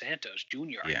fighting Dos Santos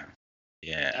Jr.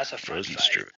 Yeah, that's a fun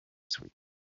fight. Sweet.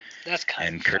 That's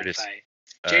kind of a Curtis, fun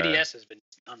fight. JDS has been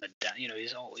on the down.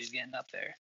 He's always getting up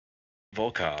there.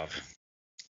 Volkov.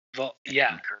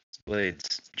 Curtis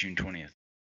Blades, June 20th.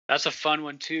 That's a fun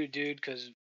one too, dude.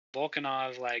 Because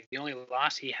Volkanov, the only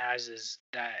loss he has is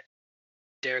that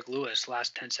Derek Lewis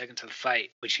last 10 seconds of the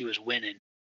fight, which he was winning.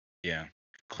 Yeah.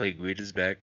 Clay Guida's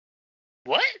back.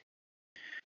 What?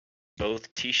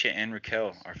 Both Tisha and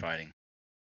Raquel are fighting.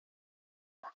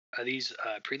 Are these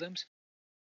prelims?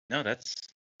 No, that's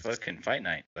fucking fight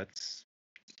night. That's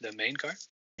the main card?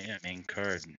 Yeah, main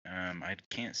card. I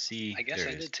can't see. I guess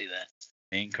I did see that.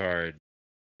 Main card.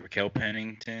 Raquel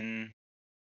Pennington.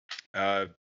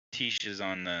 Tisha's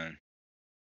on the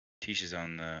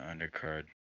undercard.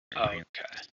 Oh, okay.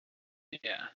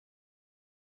 Yeah.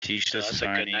 Tisha's that's a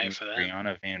good night for them.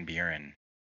 Brianna Van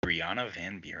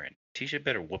Buren. Tisha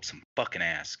better whoop some fucking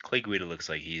ass. Clay Guida looks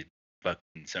like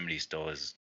somebody stole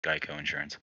his Geico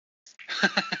insurance.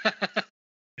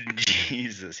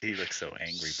 Jesus, he looks so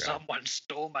angry, bro. Someone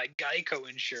stole my Geico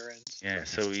insurance. Yeah,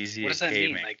 so easy. What does that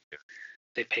mean?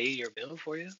 They pay your bill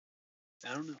for you?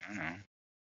 I don't know.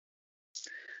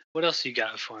 What else you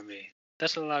got for me?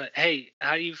 That's a lot of. Hey,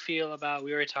 how do you feel about?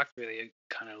 We already talked really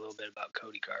kind of a little bit about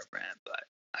Cody Garbrandt, but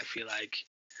I feel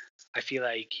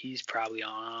like he's probably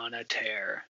on a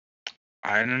tear.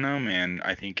 I don't know, man.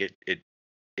 I think it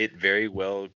very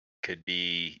well could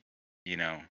be,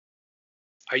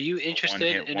 Are you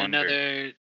interested in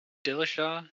another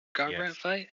Dillashaw Garbrandt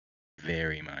fight?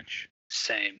 Very much.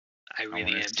 Same. I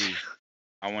really am.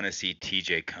 I want to see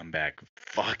TJ come back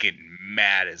fucking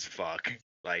mad as fuck.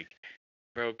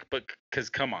 Bro, but because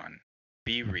come on,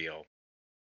 be real.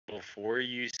 Before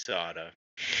USADA,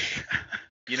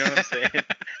 you know what I'm saying?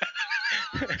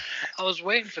 I was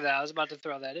waiting for that. I was about to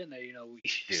throw that in there.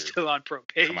 We're still on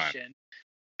probation.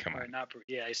 Come on.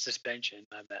 It's suspension.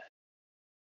 My bad.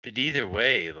 But either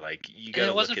way, you got.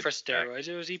 It wasn't for steroids.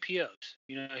 It was EPOs.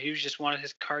 He just wanted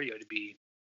his cardio to be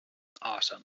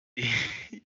awesome.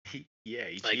 Yeah,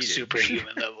 he's like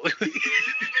superhuman level.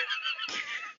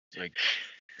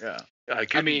 Yeah. I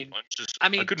couldn't punch as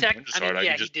hard.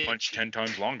 I could just punch 10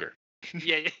 times longer.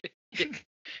 Yeah.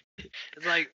 It's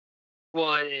like,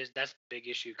 well, it is. That's the big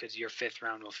issue because your fifth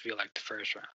round will feel like the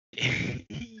first round,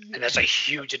 and that's a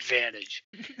huge advantage.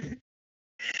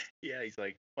 Yeah, he's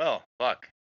like, well, fuck,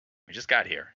 we just got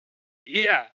here.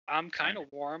 Yeah, I'm kind of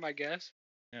warm, I guess.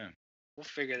 Yeah. We'll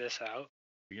figure this out.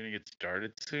 We're gonna get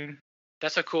started soon.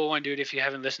 That's a cool one, dude. If you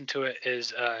haven't listened to it,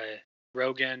 is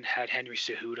Rogan had Henry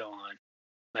Cejudo on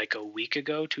like a week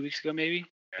ago, 2 weeks ago, maybe.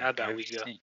 Not about a week ago.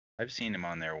 I've seen him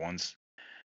on there once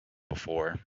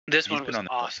before. This one was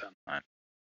awesome.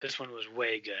 This one was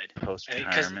way good.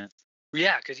 Post-retirement.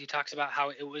 Yeah, because he talks about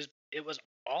how it was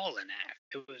all an act.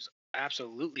 It was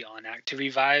absolutely all an act to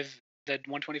revive the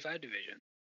 125 division.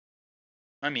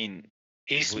 I mean,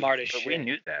 He's smart as but shit. we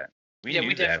knew that. We yeah, knew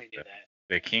we that. definitely knew but that.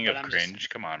 The king But of I'm just- cringe.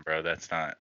 Come on, bro. That's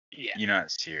not. Yeah. You're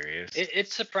not serious.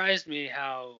 It surprised me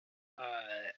how.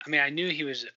 I mean, I knew he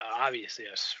was obviously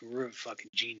a fucking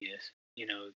genius. You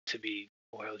know, to be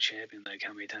world champion, like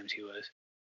how many times he was.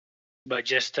 But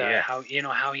just Yeah. how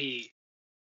he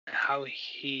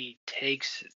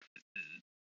takes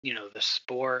the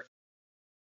sport.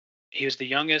 He was the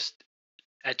youngest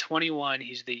at 21.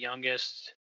 He's the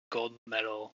youngest gold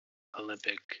medal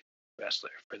Olympic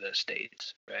wrestler for the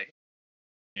States, right?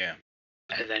 Yeah.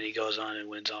 And then he goes on and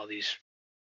wins all these.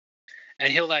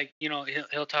 And he'll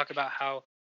he'll talk about how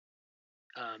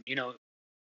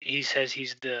he says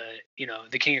he's the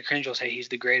king of cringe will say he's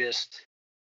the greatest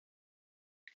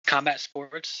combat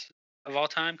sports guy of all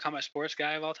time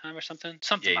or something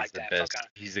Yeah, like he's the that. best.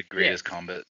 He's the greatest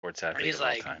combat sports athlete He's of all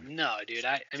like, time. no, dude.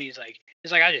 I mean, he's like,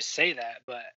 I just say that,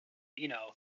 but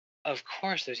of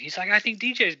course he's like, I think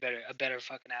DJ's a better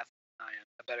fucking athlete than I am,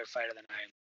 a better fighter than I am.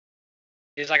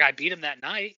 He's like, I beat him that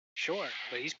night, sure,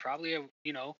 but he's probably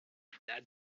that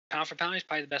pound for pound, he's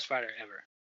probably the best fighter ever.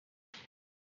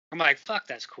 I'm like, fuck,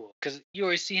 that's cool, because you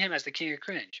always see him as the king of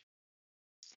cringe.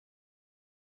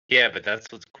 Yeah, but that's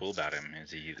what's cool about him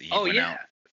is he went out.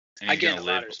 And I he's get gonna a live.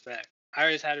 lot of respect. I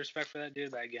always had respect for that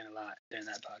dude, but I get a lot during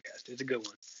that podcast. It's a good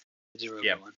one. It's a real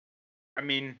good one. I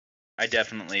mean, I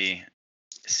definitely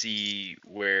see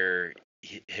where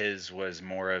his was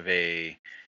more of a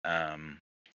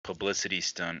publicity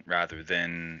stunt rather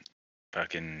than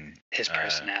fucking his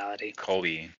personality.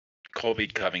 Colby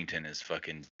Covington is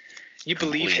fucking. You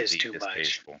believe his too much.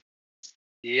 Distasteful.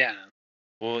 Yeah.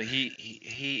 Well,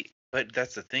 he. But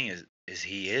that's the thing is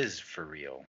he is for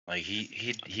real. Like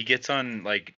he gets on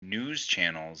like news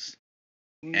channels.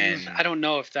 And I don't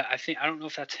know if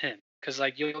that's him, because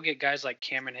like you'll get guys like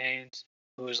Cameron Haynes,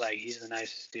 who was like he's the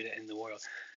nicest dude in the world.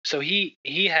 So he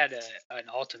had an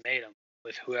ultimatum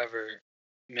with whoever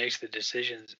makes the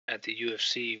decisions at the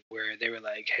UFC, where they were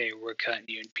like, hey, we're cutting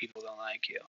you and people don't like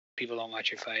you, people don't watch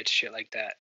your fights, shit like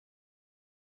that.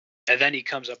 And then he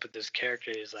comes up with this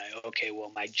character. He's like, okay,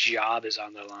 well, my job is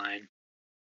on the line.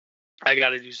 I got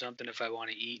to do something if I want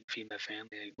to eat and feed my family.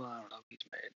 Like, well, I don't know if he's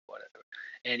married, whatever.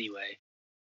 Anyway,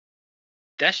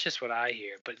 that's just what I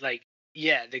hear. But like,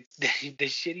 yeah, the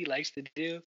shit he likes to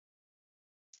do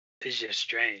is just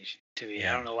strange to me.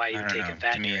 Yeah, I don't know why you take it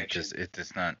that to me, direction.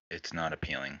 it's not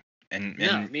appealing. And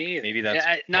No, me either. maybe that's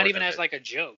not part even of as it. like a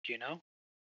joke, you know?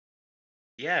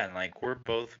 Yeah, and like we're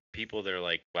both people that are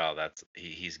like, wow, that's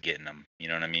he's getting them. You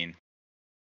know what I mean?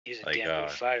 He's a Like, damn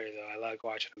good fighter, though. I like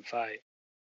watching him fight.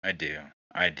 I do.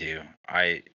 I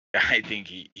think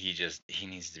he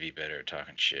needs to be better at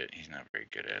talking shit. He's not very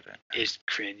good at it. It's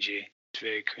cringy. It's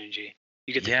very cringy.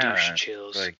 You get the douche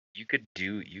chills. Like you could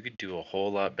do a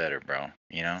whole lot better, bro.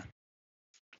 You know?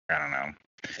 I don't know.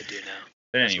 I do know.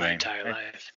 But That's anyway, my entire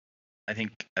life. I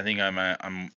think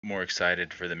I'm more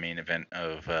excited for the main event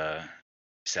of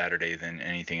Saturday than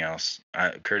anything else.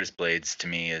 Curtis Blades to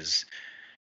me is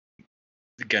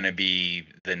gonna be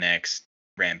the next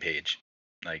Rampage.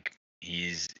 Like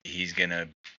he's gonna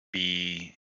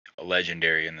be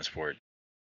legendary in the sport.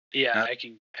 Yeah, I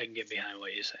can get behind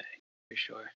what you're saying for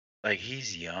sure. Like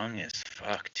he's young as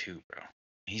fuck too, bro.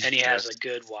 And he has a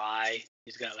good why.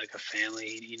 He's got like a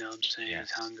family, you know what I'm saying? Yes.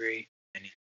 He's hungry.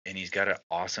 And he's got an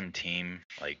awesome team.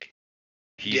 Like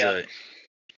he's a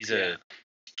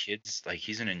kid's like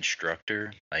he's an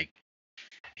instructor. Like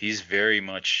he's very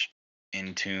much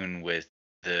in tune with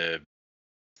the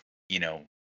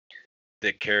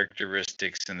the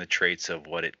characteristics and the traits of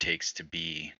what it takes to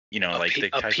be, like the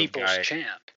type of guy.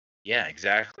 Champ. Yeah,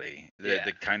 exactly.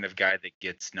 The kind of guy that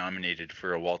gets nominated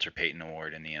for a Walter Payton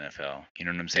Award in the NFL. You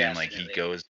know what I'm saying? Definitely.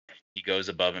 Like he goes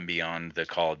above and beyond the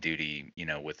Call of Duty,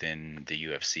 within the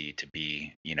UFC to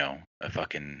be, a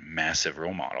fucking massive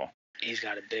role model. He's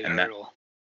got a big hurdle.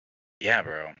 Yeah,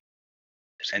 bro.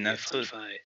 And that's a fun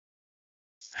fight.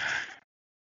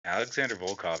 Alexander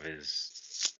Volkov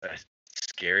is a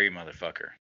scary motherfucker.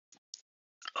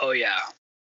 Oh yeah.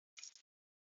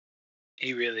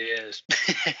 He really is.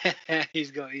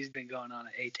 He's been going on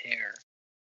a tear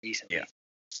recently.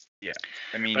 Yeah.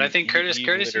 I mean, but I think Curtis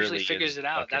usually figures it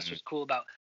out. That's what's cool about.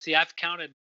 See, I've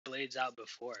counted Blades out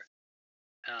before,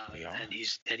 and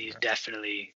he's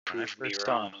definitely proved me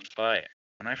wrong.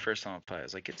 When I first saw him fight, I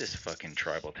was like, "Get this fucking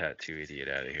tribal tattoo idiot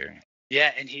out of here."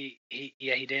 Yeah, and he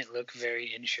didn't look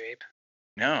very in shape.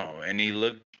 No, and he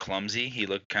looked clumsy. He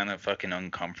looked kind of fucking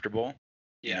uncomfortable.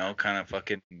 Yeah. Kind of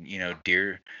fucking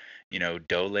deer.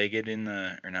 Doe-legged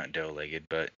or not doe-legged,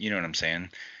 but you know what I'm saying.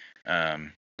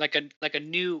 Like a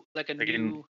new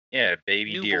Yeah,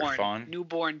 baby deer fawn.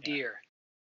 Newborn deer.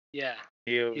 Yeah.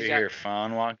 He over He's here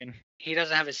fawn walking. He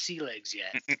doesn't have his sea legs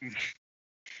yet.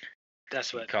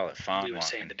 That's You what call it fawn we would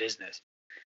say in walking. the business.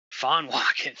 Fawn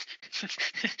walking.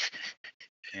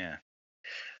 Yeah.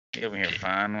 He over here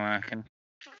fawn walking.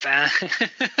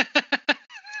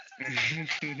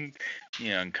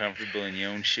 You uncomfortable in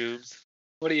your own shoes.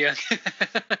 What are you?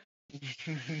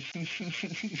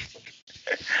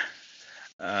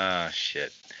 Oh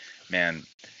shit, man.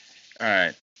 All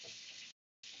right.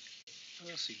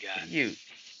 What else you got?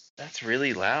 That's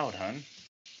really loud, hun.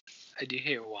 I do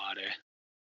hear water.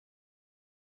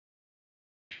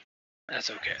 That's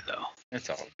okay though. It's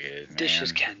all good, man.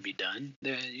 Dishes can be done.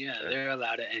 They're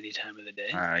allowed at any time of the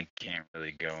day. I can't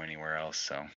really go anywhere else,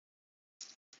 so.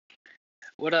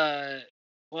 What else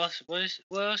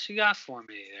you got for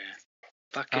me there?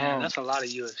 Fucking, that's a lot of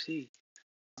UFC.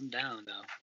 I'm down though.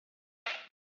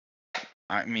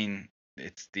 I mean,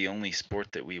 it's the only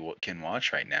sport that we can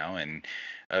watch right now, and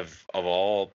of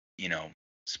all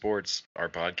sports, our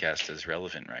podcast is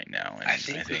relevant right now. And I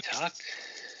think we talked.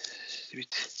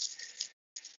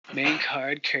 Main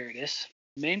card Curtis.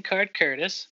 You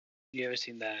ever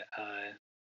seen that?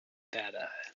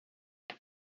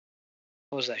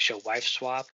 What was that show? Wife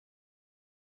Swap.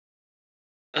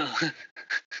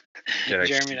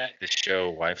 Jeremy, the show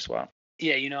Wife Swap.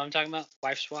 Yeah, you know what I'm talking about?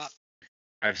 Wife Swap.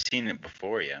 I've seen it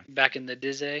before, yeah. Back in the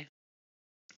Dizzy.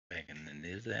 There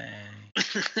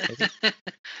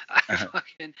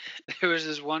was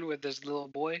this one with this little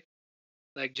boy.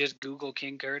 Like, just Google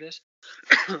King Curtis.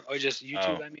 Or just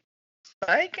YouTube, I mean.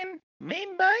 Bacon? Me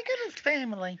and Bacon's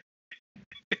family.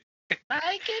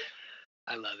 Bacon?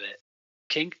 I love it.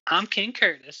 I'm King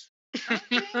Curtis.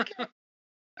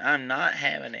 I'm not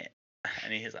having it.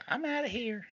 And he's like, I'm out of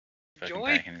here.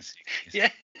 Joy?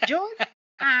 Yeah. Joy?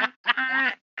 I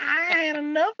had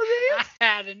enough of this. I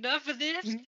had enough of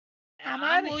this.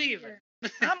 I'm leaving.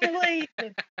 I'm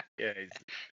leaving. Yeah.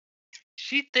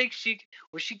 She thinks she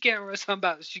can't run something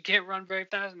about she can't run very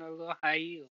fast in a little high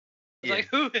heel. Yeah. Like,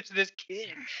 who is this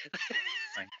kid?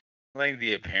 like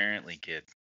the apparently kid.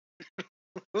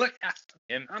 Look at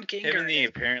him. I'm King Curtis. Him and the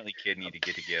apparently kid need to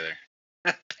get together.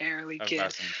 Apparently kid.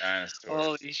 About some dinosaurs.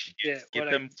 Holy shit.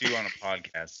 Get them two on a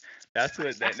podcast. That's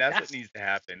what needs to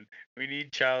happen. We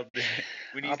need some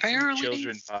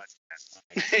children podcasts.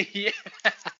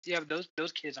 Yeah, but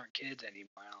those kids aren't kids anymore.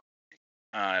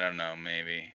 I don't know,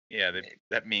 maybe. Yeah,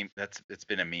 that meme it's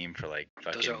been a meme for like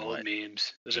fucking. Those are old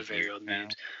memes. Those are very old now.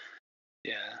 memes.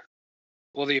 Yeah.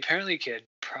 Well, the apparently kid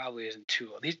probably isn't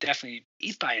too old. He's probably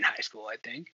in high school, I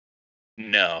think.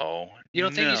 No. You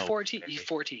don't think he's 14? He's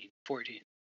 14.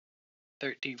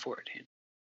 13, 14.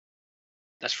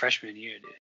 That's freshman year,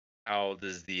 dude. How old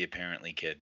is the apparently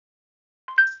kid?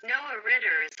 Noah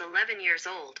Ritter is 11 years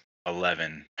old.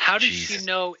 11. How did she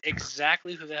know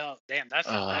exactly who the hell? Damn, that's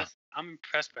I'm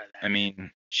impressed by that. I mean,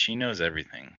 she knows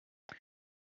everything.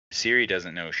 Siri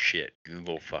doesn't know shit.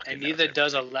 Google fucking. And neither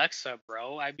does Alexa,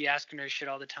 bro. I'd be asking her shit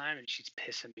all the time, and she's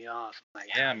pissing me off. I'm like,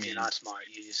 yeah, I mean, you're not smart.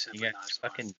 You're just simply not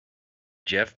smart. Fucking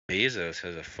Jeff Bezos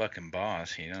has a fucking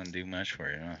boss. He don't do much for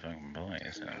you. You're not a fucking boy.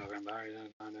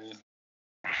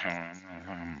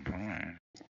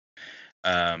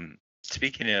 So.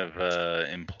 Speaking of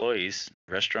employees,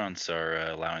 restaurants are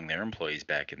allowing their employees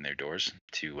back in their doors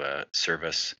to serve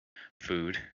us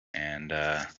food. And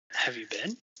have you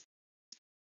been?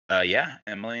 Yeah,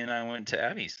 Emily and I went to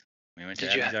Abby's. We went to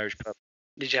Abby's Irish Pub.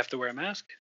 Did you have to wear a mask?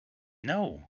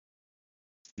 No.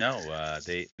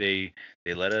 They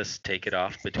let us take it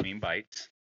off between bites.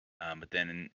 But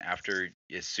then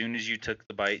as soon as you took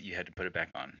the bite, you had to put it back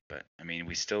on. But I mean,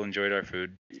 we still enjoyed our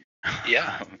food.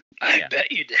 Yeah, I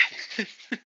bet you did.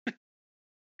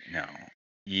 No,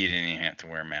 you didn't even have to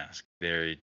wear a mask.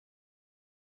 Is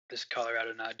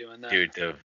Colorado not doing that? Dude,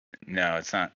 no,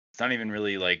 it's not. It's not even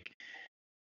really like.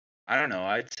 I don't know.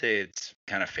 I'd say it's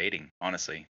kind of fading,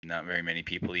 honestly. Not very many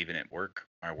people, even at work,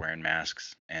 are wearing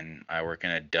masks. And I work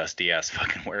in a dusty ass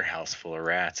fucking warehouse full of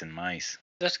rats and mice.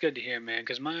 That's good to hear, man,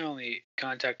 because my only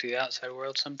contact to the outside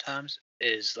world sometimes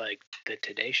is like the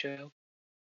Today Show.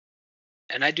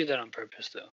 And I do that on purpose,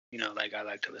 though. You know, like I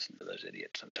like to listen to those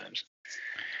idiots sometimes.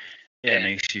 Yeah, it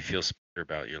makes you feel smarter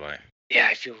about your life. Yeah,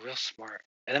 I feel real smart.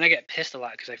 And then I get pissed a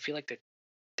lot because I feel like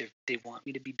they want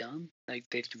me to be dumb. Like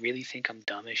they really think I'm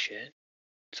dumb as shit.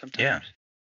 Sometimes. Yeah.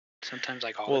 Sometimes,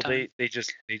 like all the time. Well,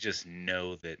 they just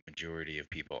know that majority of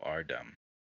people are dumb.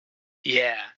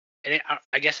 Yeah, and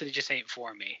I guess it just ain't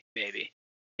for me, maybe.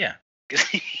 Yeah.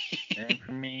 And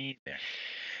for me, there.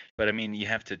 But I mean, you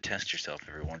have to test yourself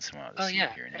every once in a while to see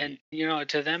if you're an idiot. And you know,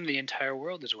 to them, the entire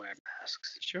world is wearing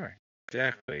masks. Sure.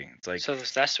 Exactly. It's like So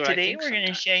that's what I Today think we're going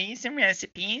to sometimes. show you some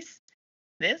recipes.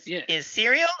 This Yeah. is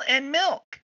cereal and milk.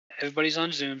 Everybody's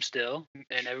on Zoom still,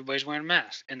 and everybody's wearing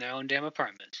masks in their own damn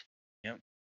apartments. Yep.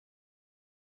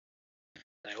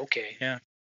 Like, okay. Yeah.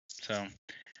 So,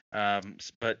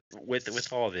 but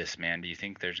with all this, man, do you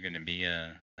think there's going to be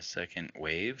a second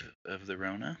wave of the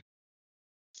Rona?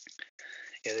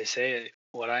 Yeah, they say it.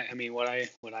 What I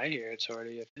hear, it's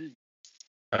already a thing.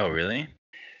 Oh, really?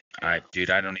 Yeah. Dude,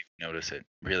 I don't even notice it.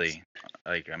 Really,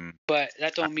 like But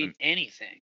that don't mean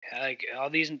anything. Like all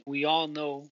these, we all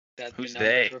know that the Who's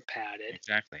numbers they? were padded.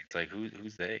 Exactly. It's like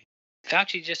who's they?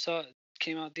 Fauci just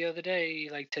came out the other day,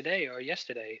 like today or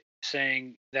yesterday,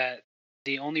 saying that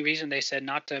the only reason they said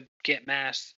not to get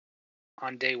masks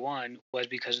on day one was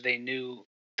because they knew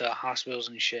the hospitals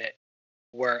and shit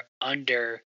were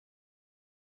under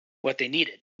what they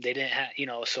needed. They didn't have,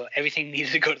 so everything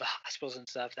needed to go to the hospitals and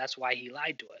stuff. That's why he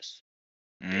lied to us,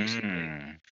 basically.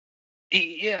 Mm.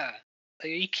 Yeah. Are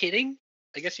you kidding?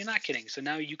 I guess you're not kidding. So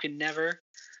now we can never,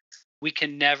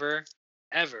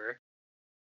 ever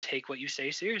take what you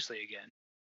say seriously again.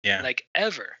 Yeah. Like,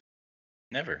 ever.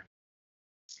 Never.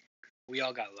 We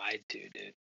all got lied to,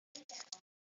 dude.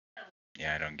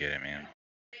 Yeah, I don't get it, man.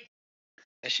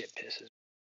 That shit pisses me.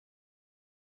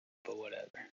 But whatever.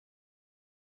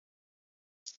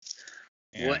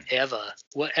 Yeah.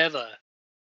 Whatever.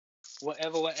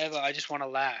 I just want to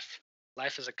laugh.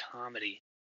 Life is a comedy.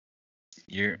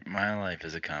 My life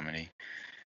is a comedy.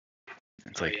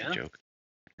 It's Oh, like yeah? the joke.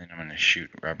 Then I'm gonna shoot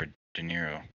Robert De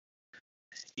Niro.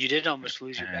 You did almost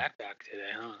lose your backpack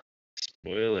today, huh?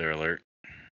 Spoiler alert.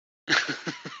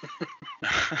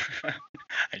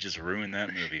 I just ruined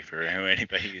that movie for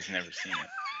anybody who's never seen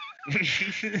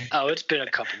it. Oh, it's been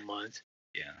a couple months.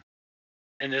 Yeah.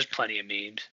 And there's plenty of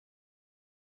memes.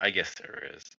 I guess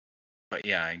there is. But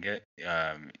yeah, I get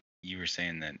you were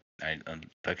saying that I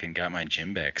fucking got my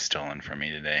gym bag stolen from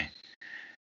me today.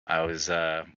 I was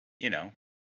I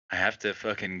have to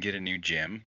fucking get a new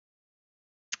gym.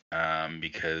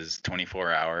 Because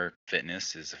 24-hour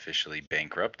fitness is officially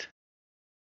bankrupt.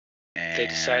 And They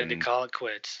decided to call it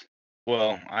quits.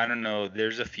 Well, I don't know.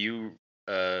 There's a few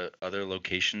other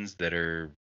locations that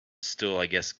are still, I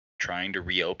guess, trying to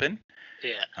reopen.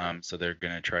 Yeah. So they're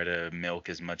gonna try to milk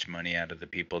as much money out of the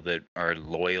people that are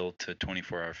loyal to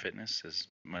 24-hour fitness as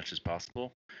much as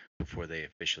possible before they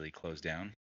officially close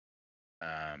down.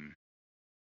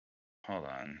 Hold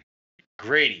on.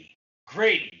 Grady,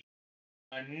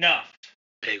 enough.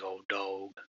 Big old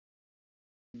dog.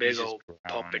 Big old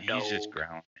puppy dog. He's just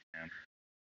growling, man.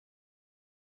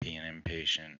 Being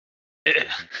impatient.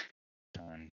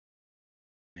 Done.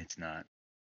 It's not.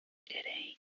 It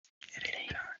ain't. It ain't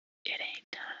done. It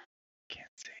ain't done.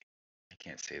 I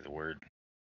can't say the word.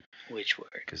 Which word?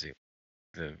 Because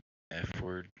the F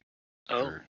word. Oh.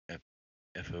 Or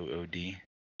FOOD.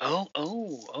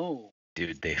 Oh.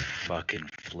 Dude, they fucking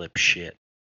flip shit.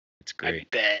 It's great.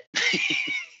 I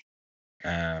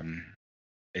bet.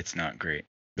 It's not great.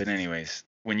 But anyways,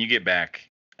 when you get back,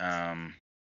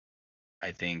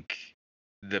 I think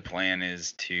the plan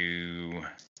is to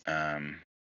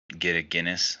get a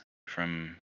Guinness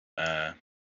from a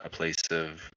place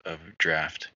of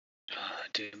draft.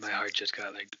 Dude, my heart just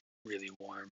got like really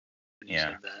warm when you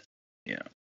Yeah. said that. Yeah.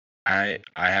 I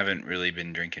haven't really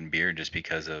been drinking beer just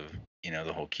because of,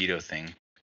 the whole keto thing.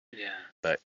 Yeah.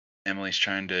 But Emily's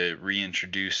trying to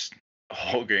reintroduce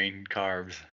whole grain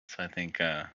carbs. So I think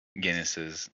Guinness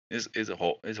is a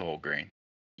whole grain.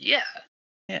 Yeah.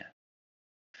 Yeah.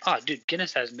 Oh, dude,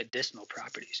 Guinness has medicinal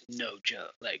properties. No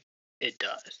joke. Like, it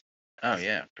does. Oh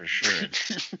yeah, for sure.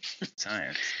 It's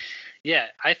science. Yeah,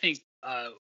 I think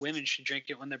women should drink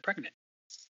it when they're pregnant.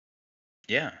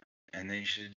 Yeah, and they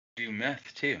should do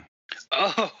meth too.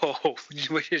 Oh,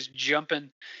 which is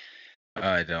jumping.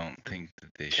 I don't think that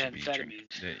they should be Amphetamines.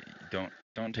 drinking.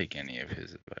 Don't take any of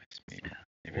his advice, people.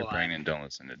 If you're Well, pregnant, don't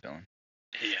listen to Dylan.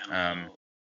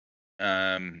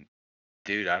 Yeah.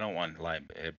 Dude, I don't want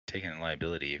taking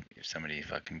liability if somebody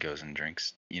fucking goes and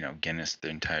drinks, Guinness the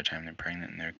entire time they're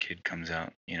pregnant and their kid comes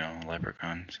out, a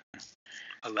leprechaun.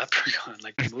 A leprechaun,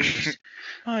 like the movies.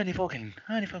 Heidi fucking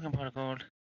protocol.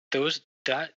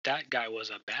 That guy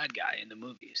was a bad guy in the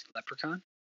movies. Leprechaun?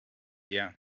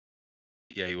 Yeah.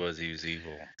 Yeah, he was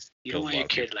evil. You don't want your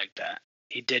kid like that.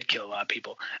 He did kill a lot of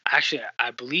people. Actually, I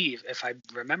believe, if I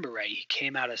remember right, he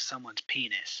came out as someone's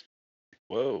penis.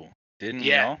 Whoa. Didn't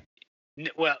Yeah. we all?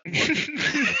 Well,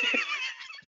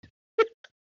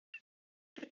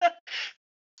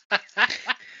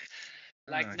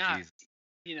 like Oh, not,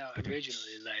 geez.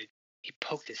 originally, like he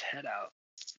poked his head out.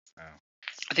 Oh.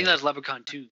 I think that was Leprechaun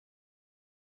 2.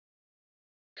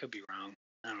 Could be wrong.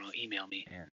 I don't know. Email me.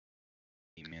 Yeah.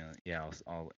 Email. Yeah,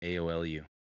 I'll AOL you.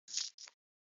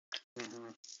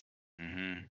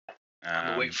 I'm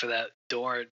gonna wait for that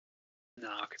door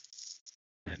knock.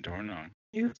 The door knock.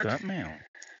 You've got mail.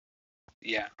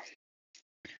 Yeah.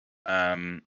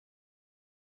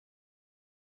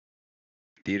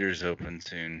 Theaters open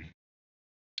soon.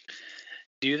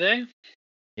 Do they?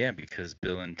 Yeah, because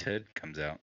Bill and Ted comes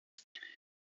out.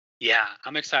 Yeah,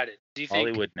 I'm excited. Do you think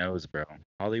Hollywood knows, bro.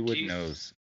 Hollywood do you,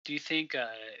 knows. Do you think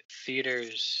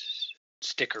theaters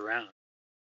stick around?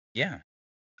 Yeah.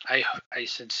 I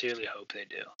sincerely hope they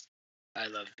do. I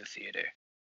love the theater.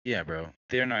 Yeah, bro.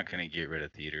 They're not gonna get rid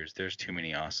of theaters. There's too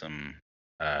many awesome.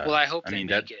 Well, I hope they mean,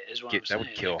 make it. Is what I'm that saying.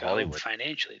 would kill Like, I Hollywood. hope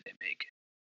financially they make it.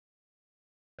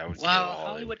 That would Well, kill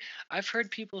Hollywood. I've heard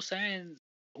people saying,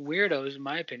 weirdos, in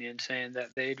my opinion, saying that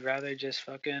they'd rather just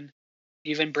fucking,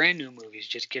 even brand new movies,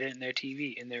 just get it in their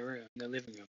TV, in their room, in their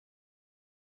living room.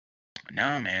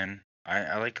 No, man.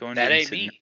 I like going That to ain't sitting in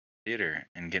me, the theater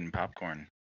and getting popcorn.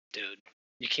 dude.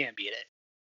 You can't beat it.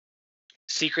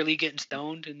 Secretly getting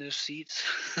stoned in those seats.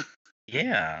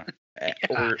 Yeah.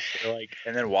 Or like,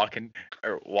 and then walk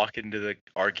into the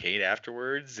arcade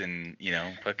afterwards, and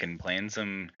fucking playing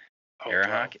some air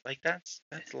hockey. Like that's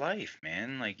life,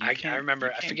 man. Like I remember.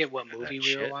 you I can't forget what get rid of movie that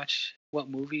we were shit. watching. What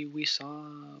movie we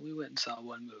saw? We went and saw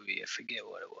one movie. I forget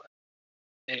what it was.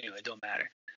 Anyway, it don't matter.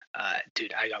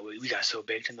 Dude, we got so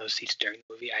baked in those seats during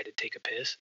the movie. I had to take a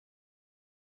piss.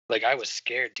 Like I was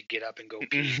scared to get up and go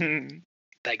pee.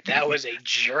 Like that was a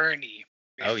journey.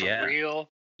 Oh, yeah. Real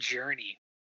journey.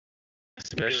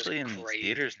 Especially in these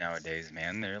theaters nowadays,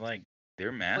 man. They're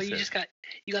massive. Well,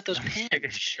 you got those pins. Like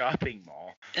a shopping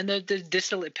mall. And the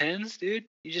distillate pens, dude.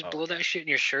 You just blow yeah. that shit in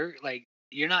your shirt. Like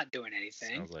you're not doing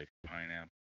anything. Smells like pineapple.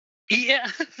 Yeah.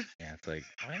 Yeah, it's like,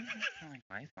 why does it smell like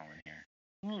Lysol in here?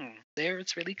 There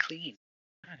it's really clean.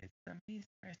 God, it's somebody's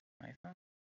Lysol.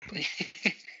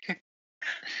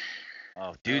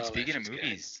 Oh, dude, speaking of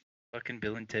movies, fucking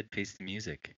Bill and Ted Face the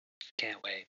Music. Can't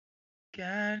wait.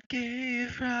 God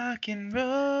gave rock and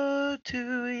roll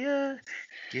to you.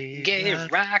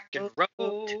 Gave rock and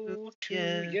roll to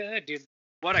you. Dude,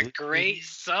 what a great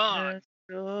song.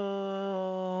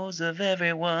 Souls of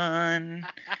everyone.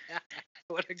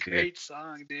 What a great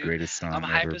song, dude. Greatest song I'm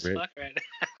ever hype as written. fuck right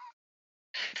now.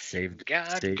 Saved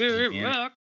gave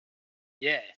rock.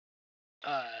 Yeah.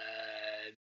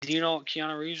 Do you know what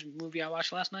Keanu Reeves movie I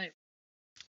watched last night?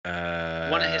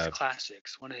 One of his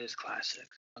classics.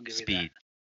 I'll give you that.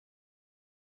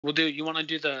 Well, dude, you want to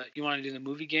do the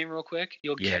movie game real quick?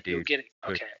 You'll get it.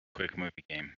 Okay. Quick movie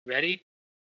game. Ready?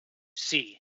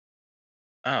 C.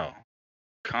 Oh,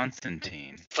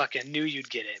 Constantine. Fucking knew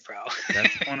you'd get it, bro.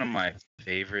 That's one of my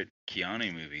favorite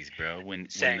Keanu movies, bro. When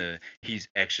he's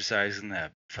exorcising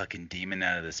that fucking demon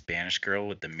out of the Spanish girl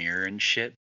with the mirror and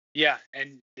shit. Yeah,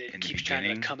 and it keeps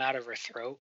trying to come out of her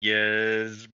throat.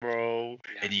 Yes, bro.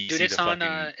 Yeah. And dude, it's on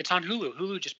Hulu.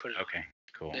 Hulu just put it on. Okay,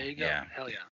 cool. There you go. Yeah. Hell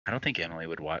yeah. I don't think Emily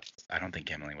would like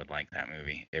that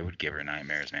movie. It would give her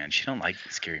nightmares, man. She don't like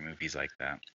scary movies like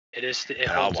that. It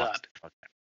holds up.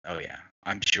 Oh yeah,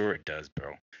 I'm sure it does,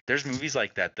 bro. There's movies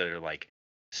like that are like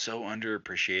so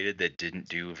underappreciated that didn't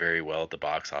do very well at the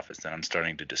box office that I'm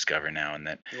starting to discover now. And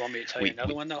that you want me to tell you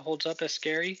another one that holds up as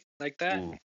scary like that?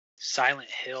 Ooh. Silent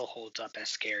Hill holds up as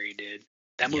scary, dude.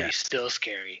 That movie's still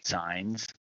scary. Signs?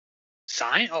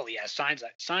 Oh yeah, Signs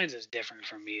is different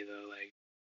from me though. Like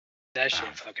that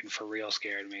shit fucking for real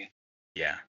scared me.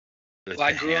 Yeah. Well,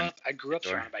 I grew up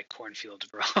surrounded by cornfields,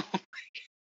 bro.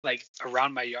 like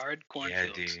around my yard,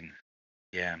 cornfields. Yeah, dude.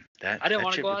 Yeah, I didn't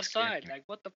want to go outside. Like,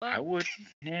 what the fuck? I would.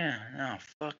 Yeah, no,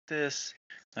 fuck this.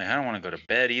 Like, I don't want to go to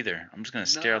bed either. I'm just gonna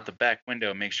stare out the back window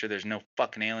and make sure there's no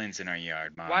fucking aliens in our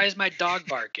yard, Mom. Why is my dog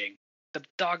barking? The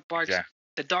dog barks. Exactly.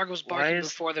 The dog was barking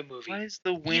before the movie. Why is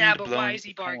the wind but blowing why is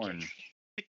he barking?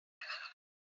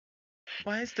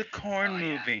 Why is the corn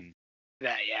moving?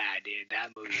 Yeah, dude, that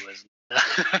movie was.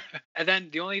 And then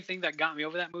the only thing that got me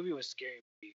over that movie was Scary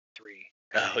Movie 3.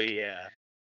 Oh yeah.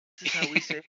 This is how we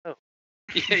say oh.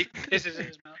 Yeah, he pisses in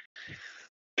his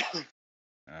mouth.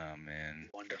 Oh man.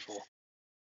 Wonderful.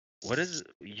 What is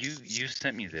you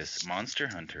sent me this Monster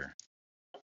Hunter?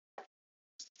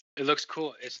 It looks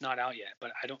cool. It's not out yet,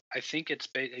 but I think it's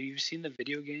have you seen the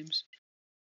video games?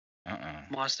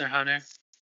 Monster Hunter?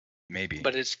 Maybe.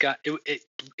 But it's got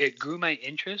it grew my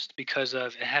interest because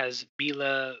of it has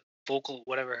Mila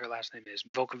whatever her last name is,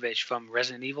 Volkovich from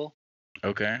Resident Evil.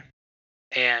 Okay.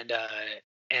 And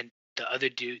the other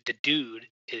dude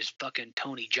is fucking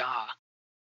Tony Jaa.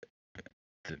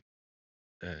 The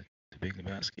Big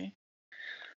Lebowski?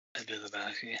 The Big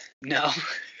Lebowski. No.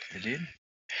 The dude?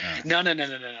 Oh. No.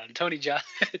 Tony Jaa.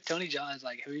 Tony Jaa is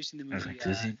like. Have you seen the I was movie? like,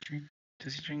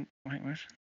 does he drink whitewash?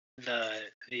 The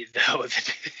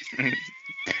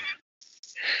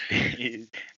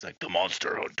It's like the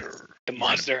Monster Hunter.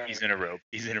 Monster Hunter. He's in a robe.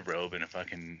 He's in a robe and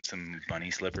some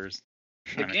bunny slippers.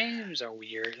 The games are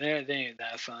weird. They ain't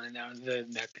that fun. I don't know.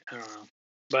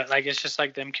 But like it's just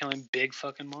like them killing big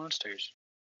fucking monsters.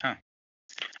 Huh.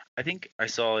 I think I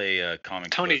saw a comic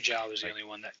Tony book, Jaa was like, the only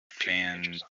one that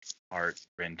fan art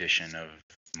rendition of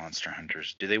Monster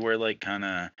Hunters. Do they wear like kind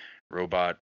of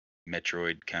robot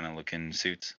Metroid kind of looking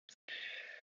suits?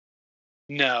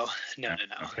 No.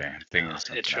 Okay.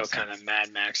 It's real kind of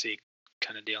Mad Maxy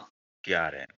kind of deal.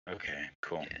 Got it. Okay,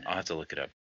 cool. Yeah. I'll have to look it up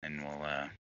and we'll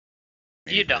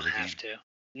maybe You play don't the have game.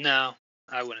 to. No,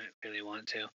 I wouldn't really want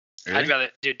to. Really? I'd rather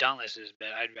do Dauntless is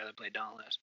better. I'd rather play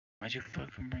Dauntless. Why'd you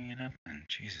fucking bring it up then?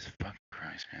 Jesus fucking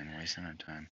Christ, man, wasting our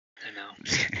time. I know.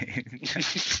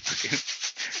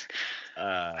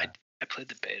 uh, I played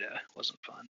the beta. It wasn't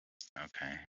fun.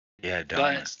 okay. Yeah,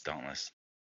 Dauntless. Dauntless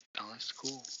is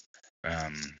cool. I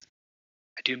Um,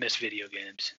 do miss video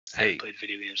games. I Hey. haven't played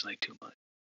video games in like 2 months.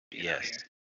 Being out yes. here.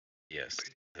 Yes.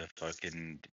 The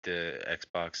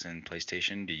Xbox and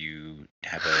PlayStation, do you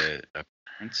have a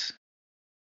preference?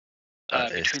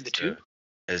 Between the two?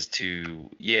 As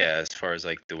far as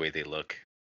like the way they look.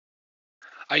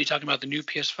 Are you talking about the new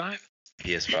PS5?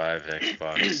 PS5,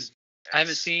 Xbox. I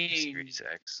haven't seen. Series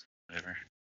X, whatever.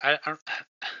 I don't.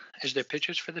 Is there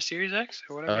pictures for the Series X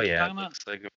or whatever Oh you're yeah, talking it about? looks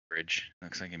like a fridge.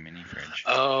 Looks like a mini fridge.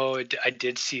 Oh, I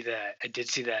did see that.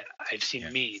 I've seen Yeah.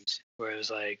 memes where it was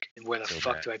like, where the So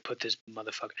fuck bad. do I put this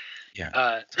motherfucker?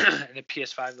 Yeah. And the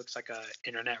PS5 looks like a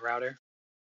internet router.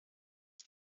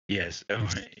 Yes. Oh,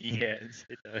 yes,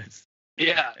 it does.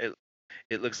 Yeah.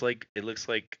 It looks like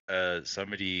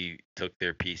somebody took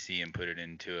their PC and put it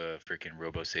into a freaking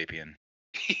Robo Sapien.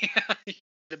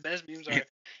 The best memes are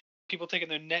people taking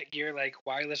their Netgear like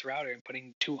wireless router and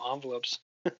putting 2 envelopes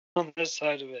on the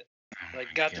side of it. Oh Like,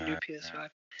 my got the new God, PS5. man.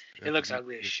 It looks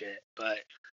ugly as shit, but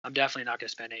I'm definitely not gonna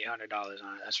spend $800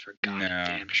 on it. That's for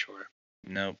goddamn sure.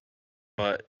 Nope.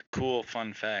 But cool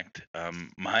fun fact.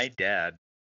 My dad,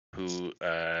 who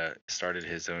started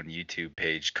his own YouTube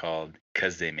page called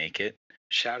 "Cause They Make It."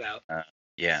 Shout out.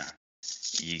 Yeah,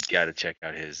 you got to check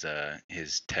out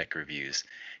his tech reviews.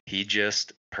 He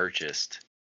just purchased.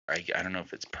 I don't know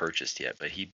if it's purchased yet, but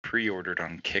he pre-ordered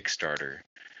on Kickstarter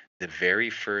the very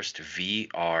first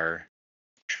VR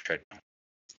treadmill.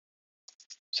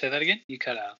 Say that again? You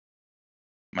cut out.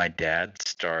 My dad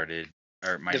started,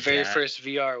 or my The very dad first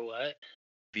VR what?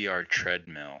 VR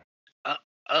treadmill.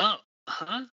 Oh,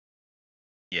 huh?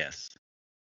 Yes,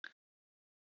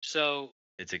 So,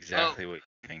 it's exactly what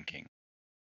you're thinking.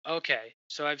 okay.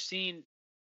 So I've seen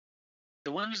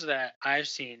the ones that I've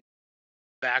seen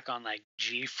back on like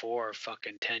G4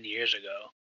 fucking 10 years ago.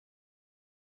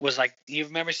 Was like, you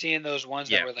remember seeing those ones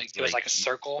that were like, it was like a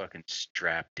circle? Fucking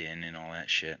strapped in and all that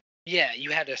shit. Yeah,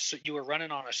 you were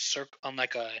running on a circle, on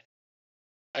like a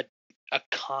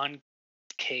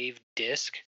concave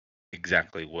disc.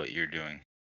 Exactly what you're doing.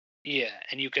 Yeah,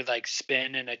 and you could like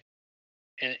spin and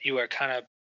you were kind of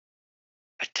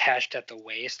attached at the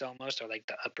waist almost, or like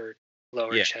the upper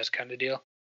lower chest kind of deal.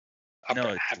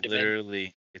 No,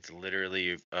 it's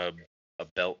literally a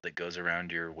belt that goes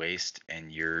around your waist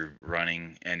and you're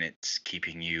running and it's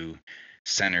keeping you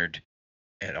centered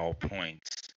at all points,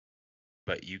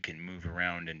 but you can move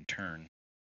around and turn.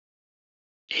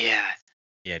 Yeah.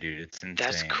 Yeah, dude, it's insane.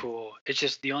 That's cool. It's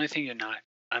just the only thing you're not.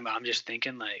 I'm just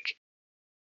thinking like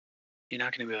you're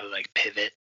not gonna be able to like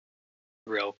pivot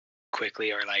real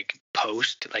quickly or like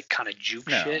post like kind of juke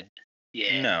shit.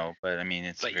 Yeah. No, but I mean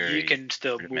it's but very you can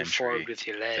still move forward with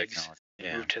your legs. technology.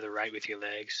 Yeah. Move to the right with your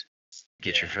legs.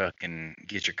 Get your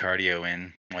cardio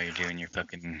in while you're doing your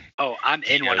fucking. Oh, I'm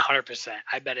in 100%.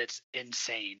 I bet it's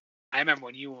insane. I remember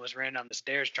when you almost ran down the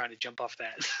stairs trying to jump off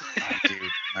that. Oh, dude,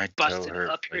 my toe busted hurt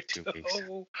up for your 2 toe. weeks.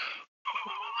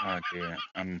 Oh, dude,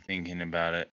 I'm thinking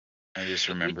about it. I just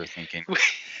remember thinking,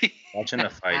 watching the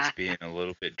fights, being a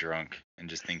little bit drunk, and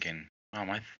just thinking, "Oh,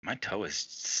 my toe is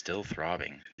still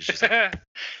throbbing." It's just like,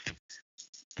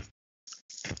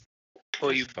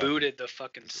 well, you booted the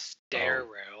fucking stair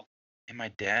rail. And my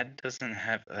dad doesn't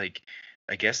have like,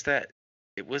 I guess that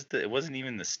it wasn't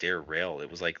even the stair rail. It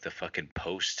was like the fucking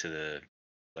post to the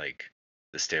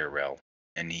stair rail,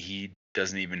 and he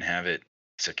doesn't even have it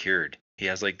secured. He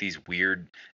has like these weird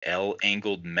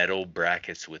L-angled metal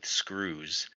brackets with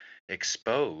screws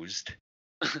exposed.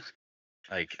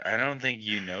 Like, I don't think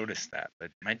you noticed that,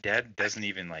 but my dad doesn't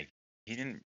even like, he's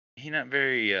not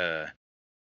very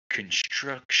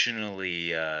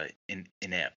constructionally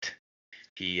inept.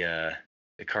 He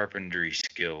the carpentry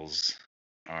skills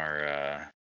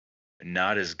are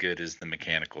not as good as the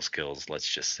mechanical skills. Let's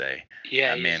just say. Yeah,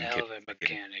 That he's man a could hell of a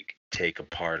mechanic. take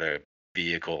apart a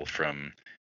vehicle from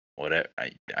whatever.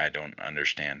 I don't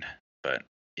understand, but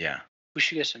yeah. We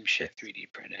should get some shit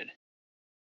 3D printed.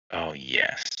 Oh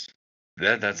yes,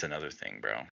 that's another thing,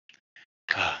 bro.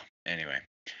 Anyway,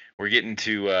 we're getting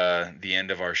to the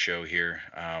end of our show here.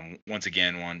 Once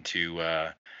again, want to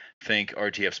thank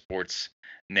RTF Sports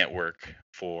Network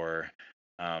for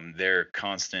their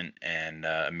constant and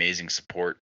amazing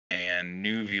support, and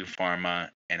New View Pharma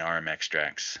and RM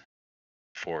Extracts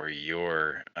for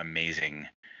your amazing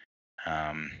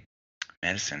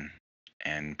medicine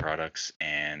and products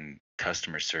and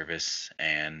customer service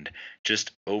and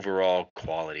just overall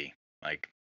quality. Like,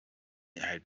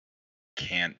 I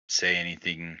can't say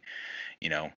anything,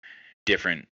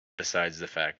 different besides the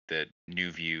fact that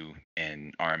New View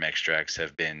and RM Extracts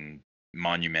have been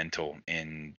monumental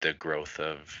in the growth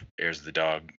of Heirs of the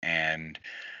Dog, and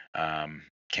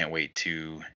can't wait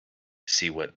to see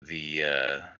what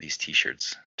these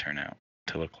T-shirts turn out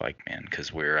to look like, man.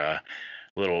 Because we're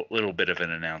little bit of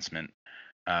an announcement.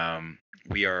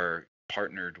 We are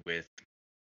partnered with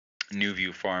New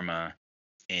View Pharma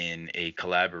in a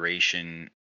collaboration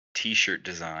T-shirt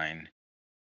design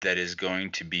that is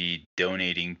going to be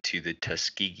donating to the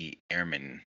Tuskegee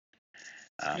Airmen,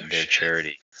 their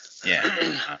charity.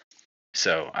 Yeah.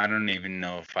 So I don't even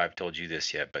know if I've told you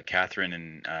this yet, but Catherine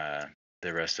and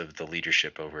the rest of the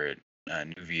leadership over at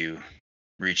New View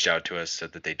reached out to us,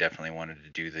 said that they definitely wanted to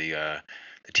do the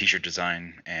T-shirt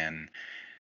design, and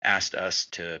asked us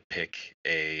to pick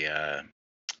a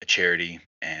charity,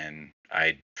 and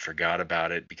I forgot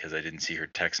about it because I didn't see her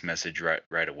text message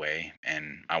right away,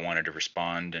 and I wanted to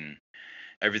respond, and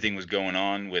everything was going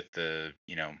on with the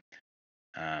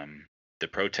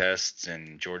protests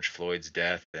and George Floyd's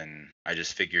death, and I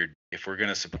just figured if we're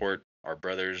gonna support our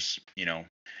brothers,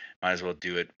 might as well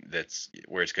do it. That's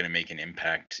where it's gonna make an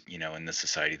impact, in the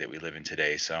society that we live in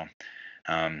today. So,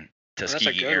 That's a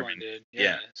Tuskegee good Airmen, one, dude.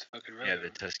 yeah, It's fucking real. yeah, the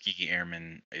Tuskegee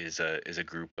Airmen is a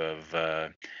group of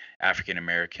African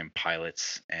American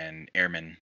pilots and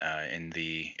airmen in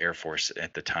the Air Force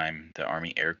at the time, the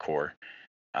Army Air Corps.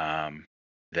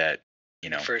 That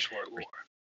First World War.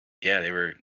 yeah,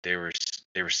 they were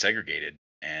segregated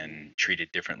and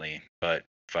treated differently, but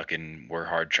fucking were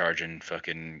hard charging,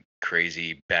 fucking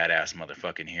crazy, badass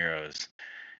motherfucking heroes.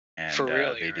 And For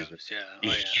real they did heroes, yeah. Oh,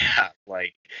 yeah. yeah,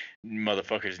 like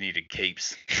motherfuckers needed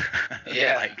capes.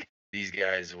 Yeah. Like these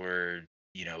guys were,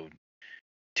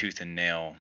 tooth and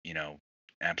nail,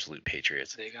 absolute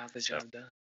patriots. They got the So, job done.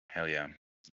 hell yeah.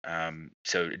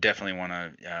 So definitely want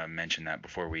to mention that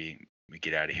before we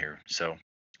get out of here. So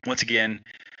once again,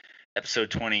 episode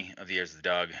 20 of the Heirs of the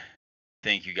Dog.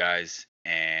 Thank you guys,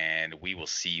 and we will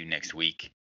see you next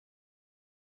week.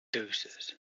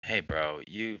 Deuces. Hey, bro,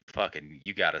 you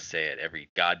gotta say it every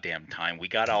goddamn time. We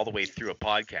got all the way through a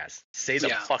podcast. Say the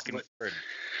fucking word.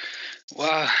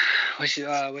 Well, what you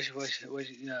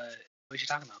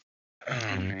talking about?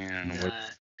 Oh man,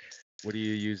 what do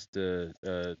you use to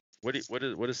what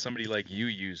does somebody like you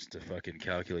use to fucking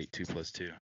calculate 2 +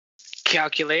 2?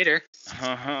 Calculator.